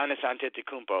Giannis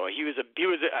Antetokounmpo. He was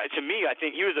to me, I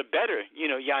think he was a better,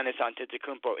 Giannis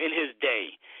Antetokounmpo in his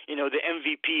day. The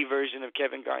MVP version of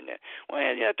Kevin Garnett. Well,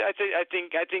 yeah, I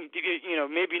think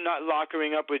maybe not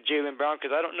lockering up with Jaylen Brown,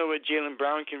 because I don't know what Jaylen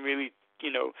Brown can really.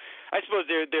 I suppose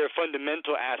there are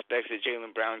fundamental aspects that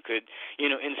Jaylen Brown could,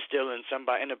 instill in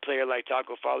somebody, in a player like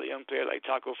Taco Fall, a young player like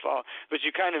Taco Fall. But you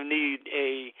kind of need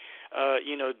a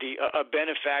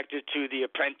benefactor to the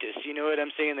apprentice. You know what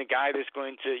I'm saying? The guy that's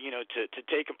going to, to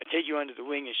take you under the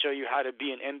wing and show you how to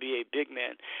be an NBA big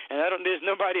man. And there's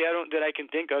nobody that I can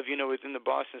think of, within the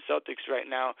Boston Celtics right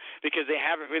now, because they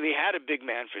haven't really had a big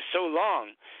man for so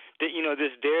long. That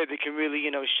that can really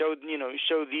show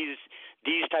these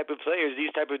type of players, these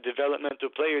type of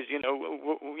developmental players,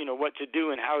 what to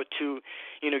do and how to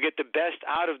get the best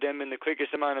out of them in the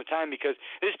quickest amount of time, because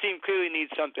this team clearly needs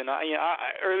something.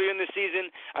 Earlier in the season,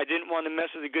 I didn't want to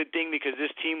mess with a good thing because this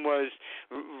team was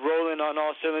rolling on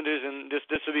all cylinders, and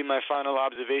this will be my final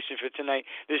observation for tonight.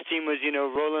 This team was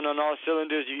rolling on all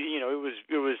cylinders.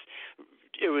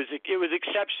 It was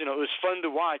exceptional. It was fun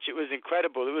to watch. It was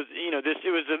incredible. It was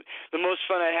it was the most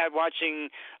fun I had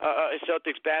watching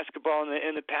Celtics basketball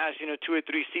in the past 2 or 3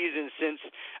 seasons since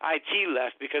IT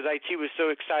left, because IT was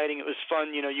so exciting. It was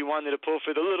fun. You wanted to pull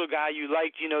for the little guy. You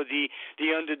liked the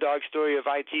underdog story of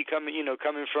IT coming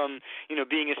from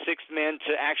being a sixth man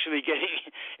to actually getting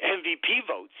MVP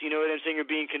votes. You know what I'm saying, or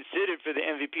being considered for the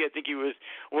MVP. I think he was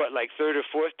like third or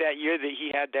fourth that year that he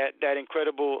had that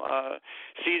incredible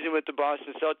season with the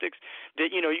Boston Celtics.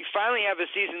 That you finally have a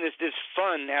season that's this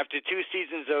fun after 2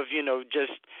 seasons of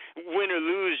just win or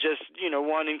lose, just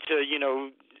wanting to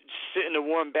sit in a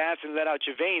warm bath and let out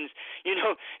your veins, and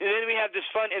then we have this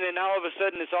fun, and then all of a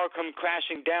sudden it's all come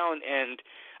crashing down. And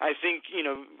I think,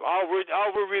 all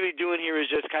we're really doing here is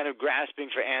just kind of grasping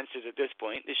for answers at this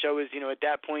point. The show is, at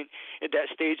that point, at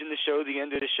that stage in the show, the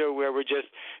end of the show, where we're just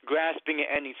grasping at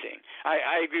anything.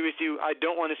 I agree with you. I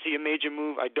don't want to see a major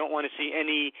move. I don't want to see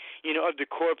any, of the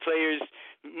core players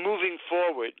moving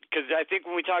forward, because I think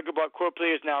when we talk about core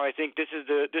players now, I think this is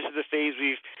the phase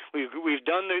we've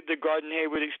done the Gordon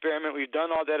Hayward experiment. We've done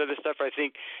all that other stuff. I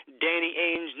think Danny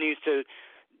Ainge needs to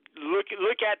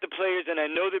look at the players, and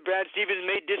I know that Brad Stevens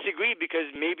may disagree,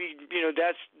 because maybe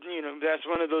that's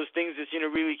one of those things that's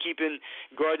really keeping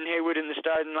Gordon Hayward in the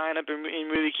starting lineup and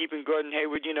really keeping Gordon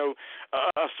Hayward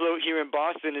afloat here in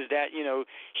Boston, is that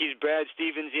he's Brad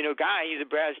Stevens guy. He's a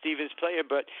Brad Stevens player,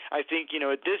 but I think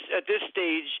at this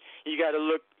stage you got to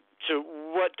look to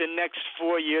what the next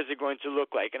 4 years are going to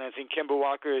look like. And I think Kemba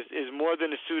Walker is more than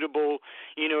a suitable,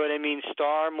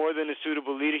 star, more than a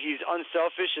suitable leader. He's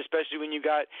unselfish, especially when you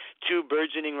got two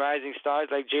burgeoning rising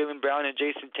stars like Jaylen Brown and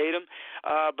Jayson Tatum.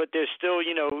 But there's still,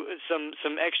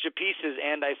 some extra pieces.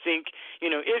 And I think,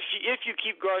 if you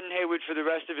keep Gordon Hayward for the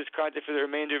rest of his contract, for the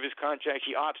remainder of his contract,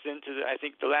 he opts into, I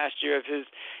think, the last year of his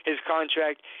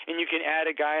contract, and you can add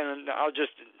a guy, and I'll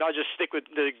just stick with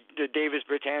the Davis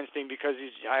Bertans thing, because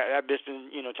I've just been,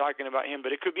 talking about him,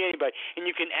 but it could be anybody. And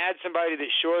you can add somebody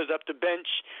that shores up the bench,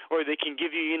 or they can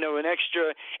give you, an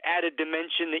extra added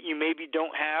dimension that you maybe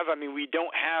don't have. I mean, we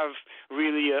don't have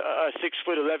really a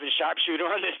 6'11" sharpshooter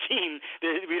on this team.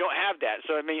 We don't have that.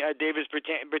 So, I mean, Davis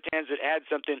Bertans would add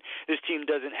something this team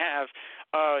doesn't have.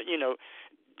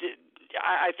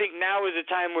 I think now is a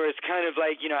time where it's kind of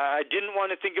like, I didn't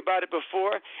want to think about it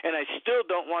before, and I still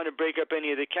don't want to break up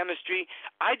any of the chemistry.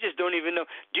 I just don't even know.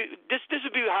 This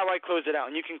would be how I close it out,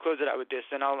 and you can close it out with this,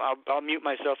 and I'll mute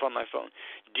myself on my phone.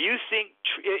 Do you think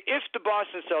if the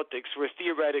Boston Celtics were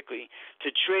theoretically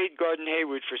to trade Gordon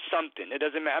Hayward for something, it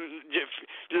doesn't matter.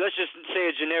 Let's just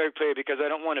say a generic player, because I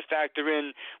don't want to factor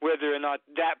in whether or not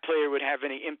that player would have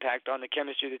any impact on the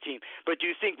chemistry of the team. But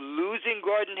do you think losing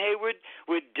Gordon Hayward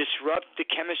would disrupt the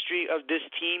chemistry of this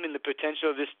team and the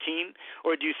potential of this team,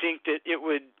 or do you think that it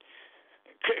would?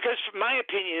 Because my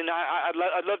opinion,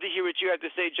 I'd love to hear what you have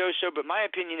to say, Joe Show, but my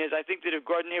opinion is I think that if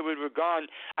Gordon Hayward were gone,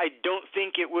 I don't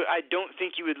think you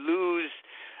would lose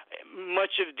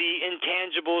much of the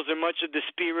intangibles or much of the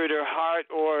spirit or heart,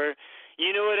 or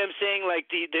you know what I'm saying?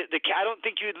 Like I don't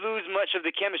think you'd lose much of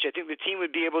the chemistry. I think the team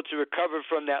would be able to recover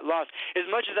from that loss. As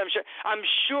much as I'm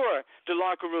sure the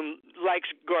locker room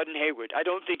likes Gordon Hayward. I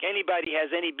don't think anybody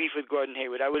has any beef with Gordon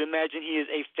Hayward. I would imagine he is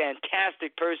a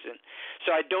fantastic person.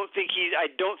 So I don't think he's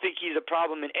a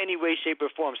problem in any way, shape, or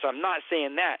form. So I'm not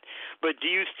saying that. But do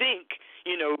you think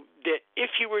that if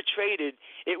he were traded,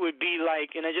 it would be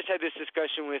like, and I just had this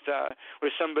discussion with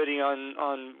somebody on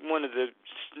one of the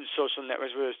social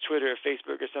networks, whether it's Twitter or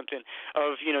Facebook or something,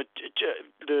 of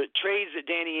the trades that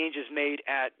Danny Ainge has made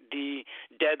at the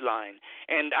deadline,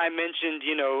 and I mentioned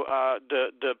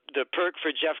the Perk for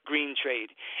Jeff Green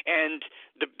trade, and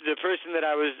the person that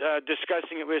I was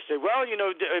discussing it with said, well,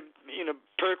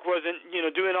 Perk wasn't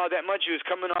doing all that much. He was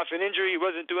coming off an injury. He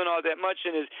wasn't doing all that much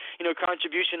in his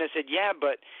contribution. I said, yeah,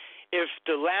 but if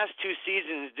the last two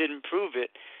seasons didn't prove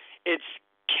it, it's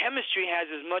chemistry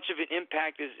has as much of an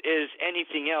impact as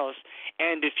anything else.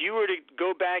 And if you were to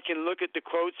go back and look at the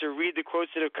quotes or read the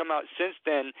quotes that have come out since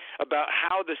then about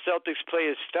how the Celtics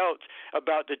players felt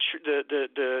about the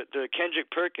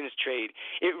Kendrick Perkins trade,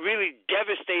 it really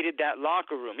devastated that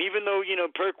locker room. Even though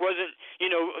Perk wasn't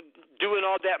doing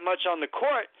all that much on the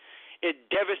court,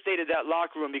 it devastated that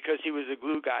locker room because he was a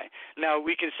glue guy. Now,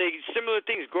 we can say similar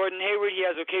things. Gordon Hayward, he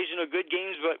has occasional good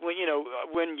games, but when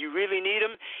you really need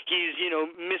him, he's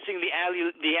missing the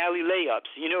alley layups.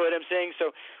 You know what I'm saying?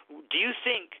 So, do you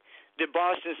think the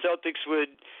Boston Celtics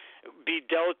would be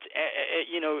dealt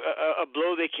a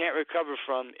blow they can't recover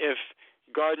from if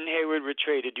Gordon Hayward were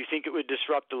traded? Do you think it would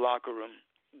disrupt the locker room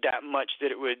that much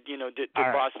that it would that the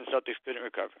Boston Celtics couldn't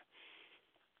recover?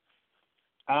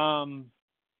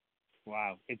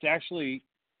 Wow. It's actually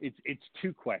it's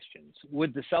two questions.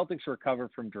 Would the Celtics recover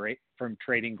from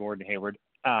trading Gordon Hayward?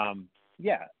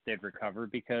 Yeah, they'd recover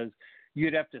because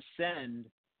you'd have to send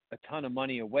a ton of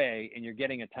money away and you're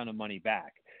getting a ton of money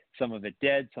back. Some of it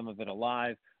dead, some of it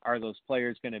alive. Are those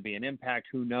players going to be an impact?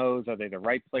 Who knows? Are they the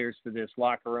right players for this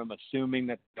locker room? Assuming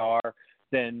that they are,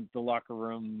 then the locker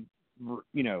room, I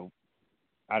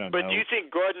don't know. But do you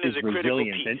think Gordon is a critical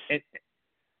piece?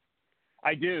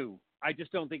 I do. I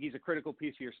just don't think he's a critical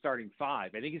piece of your starting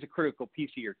five. I think he's a critical piece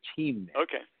of your team.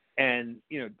 Okay. And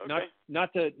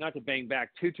not to bang back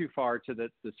too far to the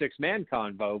 6-man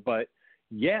convo, but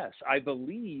yes, I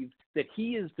believe that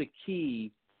he is the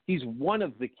key. He's one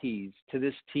of the keys to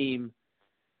this team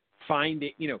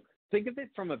finding, think of it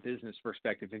from a business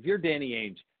perspective. If you're Danny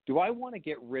Ainge, do I want to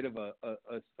get rid of a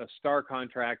star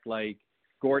contract like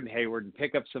Gordon Hayward and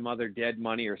pick up some other dead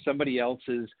money or somebody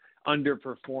else's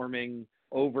underperforming,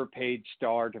 overpaid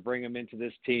star to bring him into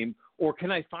this team? Or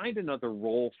can I find another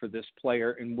role for this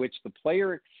player in which the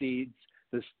player exceeds,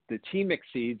 the team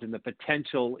exceeds, and the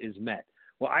potential is met?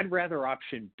 Well, I'd rather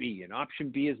option B, and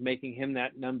option B is making him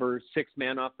that number 6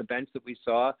 man off the bench that we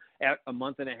saw at a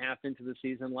month and a half into the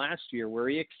season last year, where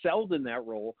he excelled in that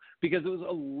role because it was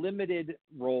a limited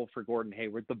role for Gordon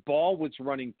Hayward. The ball was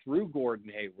running through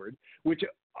Gordon Hayward, which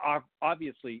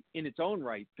obviously in its own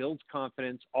right builds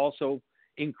confidence, also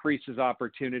increases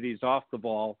opportunities off the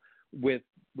ball with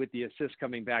the assist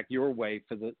coming back your way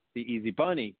for the easy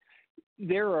bunny.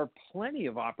 There are plenty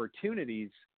of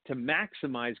opportunities to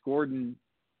maximize Gordon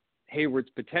Hayward's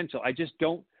potential.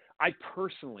 I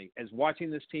personally, as watching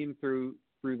this team through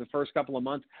the first couple of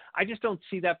months, I just don't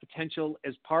see that potential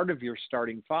as part of your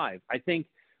starting 5. I think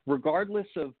regardless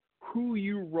of who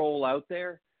you roll out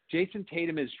there, Jayson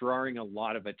Tatum is drawing a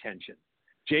lot of attention.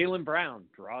 Jaylen Brown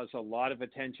draws a lot of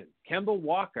attention. Kemba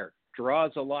Walker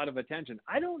draws a lot of attention.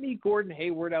 I don't need Gordon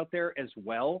Hayward out there as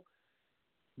well,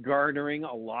 garnering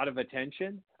a lot of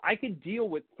attention. I could deal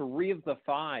with 3 of the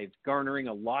 5 garnering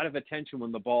a lot of attention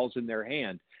when the ball's in their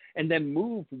hand, and then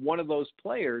move one of those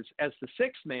players as the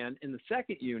 6th man in the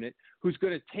second unit who's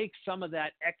going to take some of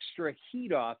that extra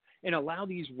heat off and allow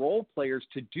these role players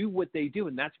to do what they do.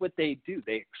 And that's what they do.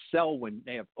 They excel when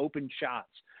they have open shots,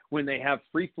 when they have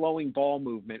free-flowing ball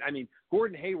movement. I mean,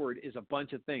 Gordon Hayward is a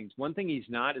bunch of things. One thing he's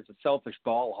not is a selfish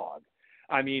ball hog.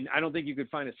 I mean, I don't think you could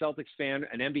find a Celtics fan,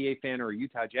 an NBA fan, or a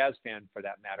Utah Jazz fan, for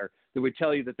that matter, that would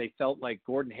tell you that they felt like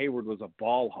Gordon Hayward was a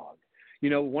ball hog. You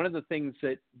know, one of the things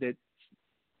that's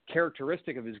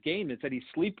characteristic of his game is that he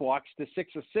sleepwalks to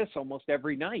 6 assists almost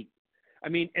every night. I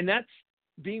mean, and that's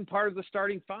being part of the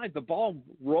starting 5. The ball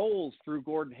rolls through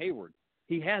Gordon Hayward.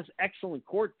 He has excellent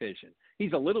court vision.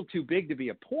 He's a little too big to be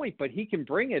a point, but he can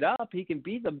bring it up. He can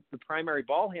be the primary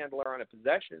ball handler on a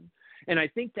possession. And I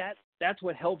think that's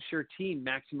what helps your team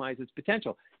maximize its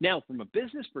potential. Now, from a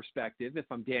business perspective, if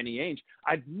I'm Danny Ainge,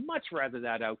 I'd much rather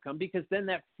that outcome, because then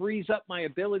that frees up my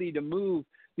ability to move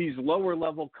these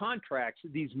lower-level contracts,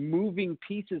 these moving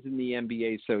pieces in the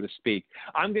NBA, so to speak.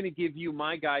 I'm going to give you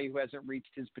my guy who hasn't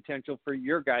reached his potential for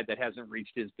your guy that hasn't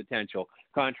reached his potential.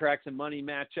 Contracts and money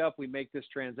match up. We make this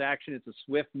transaction. It's a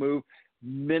swift move.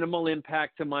 Minimal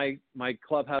impact to my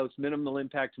clubhouse, minimal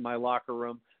impact to my locker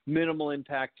room, minimal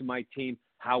impact to my team.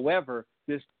 However,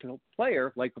 this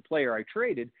player, like the player I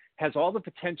traded, has all the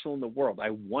potential in the world.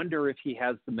 I wonder if he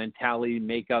has the mentality,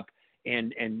 makeup,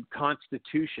 and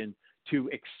constitution to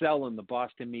excel in the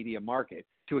Boston media market,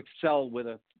 to excel with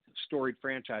a storied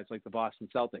franchise like the Boston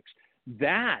Celtics.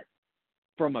 That,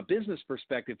 from a business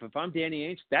perspective, if I'm Danny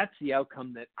Ainge, that's the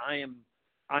outcome that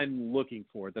I'm looking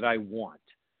for, that I want.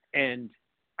 And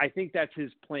I think that's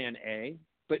his plan A.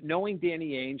 But knowing Danny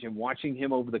Ainge and watching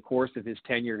him over the course of his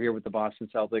tenure here with the Boston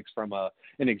Celtics from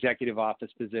an executive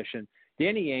office position,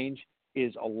 Danny Ainge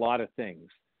is a lot of things.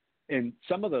 And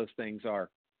some of those things are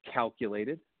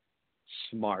calculated,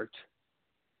 smart,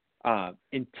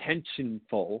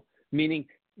 intentionful, meaning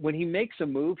when he makes a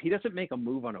move, he doesn't make a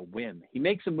move on a whim. He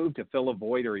makes a move to fill a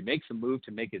void, or he makes a move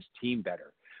to make his team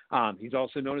better. He's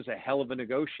also known as a hell of a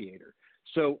negotiator.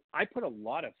 So I put a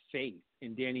lot of faith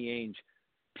in Danny Ainge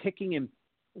picking and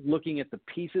looking at the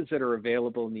pieces that are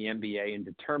available in the NBA and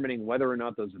determining whether or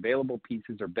not those available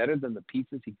pieces are better than the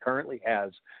pieces he currently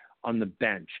has on the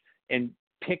bench, and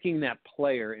picking that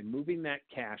player and moving that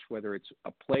cash, whether it's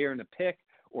a player and a pick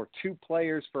or 2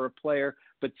 players for a player,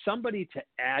 but somebody to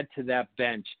add to that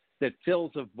bench that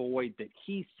fills a void that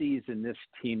he sees in this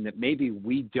team that maybe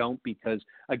we don't, because,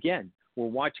 again, we're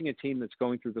watching a team that's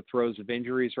going through the throes of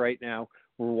injuries right now.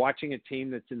 We're watching a team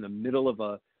that's in the middle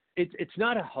of it's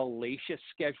not a hellacious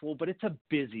schedule, but it's a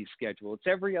busy schedule. It's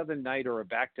every other night or a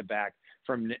back-to-back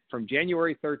from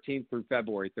January 13th through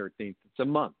February 13th. It's a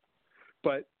month,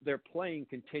 but they're playing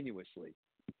continuously.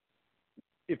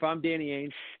 If I'm Danny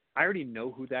Ainge, I already know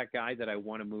who that guy that I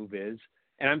want to move is,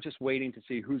 and I'm just waiting to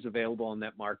see who's available on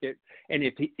that market. And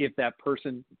if that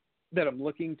person that I'm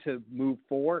looking to move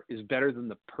for is better than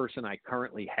the person I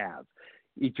currently have.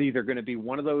 It's either going to be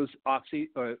one of those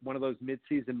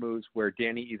mid-season moves where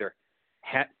Danny either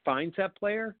finds that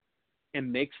player and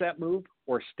makes that move,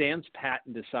 or stands pat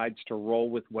and decides to roll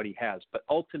with what he has. But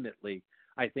ultimately,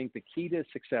 I think the key to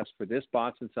success for this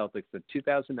Boston Celtics, the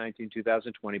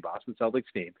 2019-2020 Boston Celtics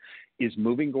team, is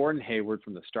moving Gordon Hayward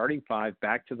from the starting 5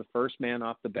 back to the first man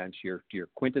off the bench, your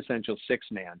quintessential 6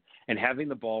 man, and having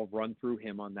the ball run through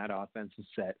him on that offensive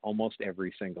set almost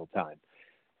every single time.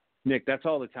 Nick, that's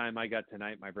all the time I got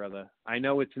tonight, my brother. I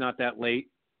know it's not that late,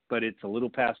 but it's a little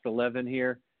past 11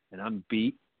 here, and I'm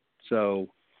beat. So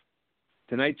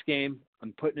tonight's game,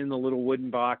 I'm putting in the little wooden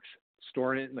box,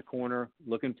 storing it in the corner,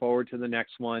 looking forward to the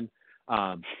next one.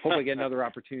 Hope I get another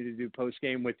opportunity to do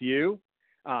post-game with you.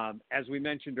 As we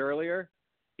mentioned earlier,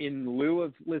 in lieu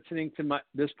of listening to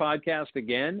this podcast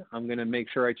again, I'm going to make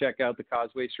sure I check out the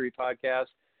Causeway Street podcast.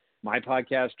 My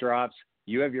podcast drops.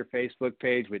 You have your Facebook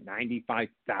page with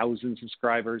 95,000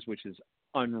 subscribers, which is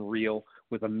unreal,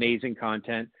 with amazing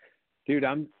content. Dude,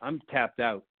 I'm tapped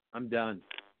out. I'm done.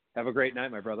 Have a great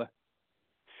night, my brother.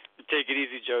 Take it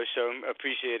easy, Joe. Show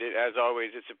appreciate it. As always,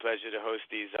 it's a pleasure to host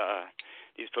these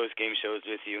post-game shows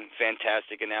with you.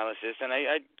 Fantastic analysis, and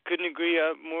I couldn't agree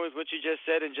more with what you just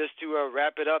said. And just to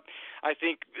wrap it up, I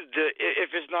think if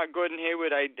it's not Gordon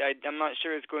Hayward, I'm not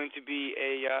sure it's going to be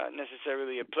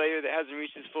necessarily a player that hasn't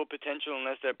reached his full potential,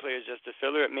 unless that player is just a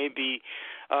filler. It may be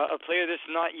a player that's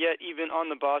not yet even on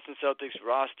the Boston Celtics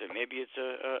roster. Maybe it's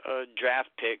a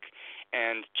draft pick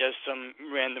and just some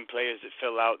random players that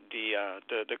fill out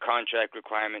the contract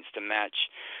requirements to match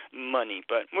money.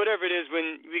 But whatever it is,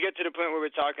 when we get to the point where we're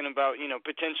talking about,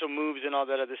 potential moves and all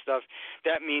that other stuff,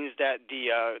 that means that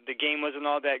the game wasn't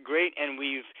all that great, and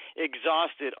we've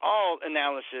exhausted all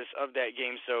analysis of that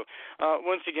game. So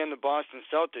once again, the Boston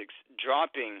Celtics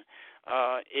dropping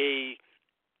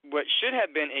what should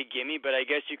have been a gimme, but I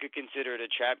guess you could consider it a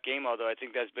trap game, although I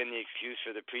think that's been the excuse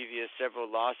for the previous several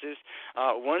losses.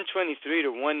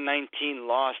 123-119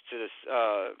 loss to the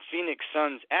Phoenix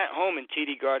Suns at home in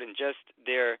TD Garden, just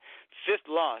their fifth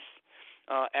loss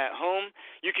at home.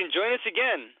 You can join us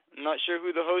again. I'm not sure who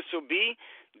the host will be.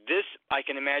 This, I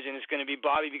can imagine, is going to be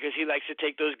Bobby, because he likes to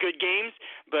take those good games.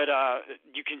 But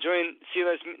you can join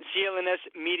CLNS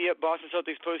Media Boston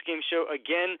Celtics postgame show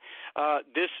again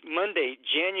this Monday,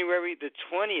 January the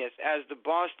 20th, as the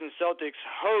Boston Celtics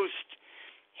host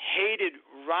hated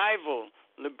rival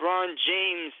LeBron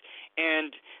James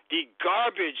and the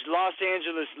garbage Los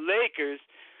Angeles Lakers.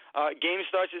 Game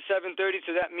starts at 7:30,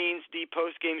 so that means the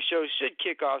postgame show should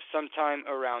kick off sometime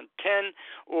around 10,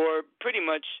 or pretty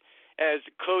much as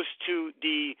close to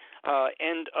the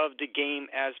end of the game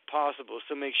as possible.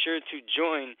 So make sure to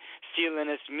join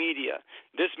CLNS Media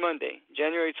this Monday,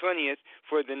 January 20th,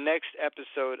 for the next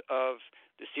episode of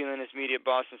the CLNS Media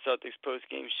Boston Celtics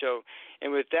postgame show.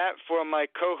 And with that, for my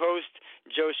co-host,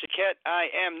 Joe Chiquette, I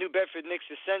am New Bedford Nick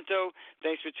Cicento.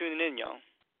 Thanks for tuning in, y'all.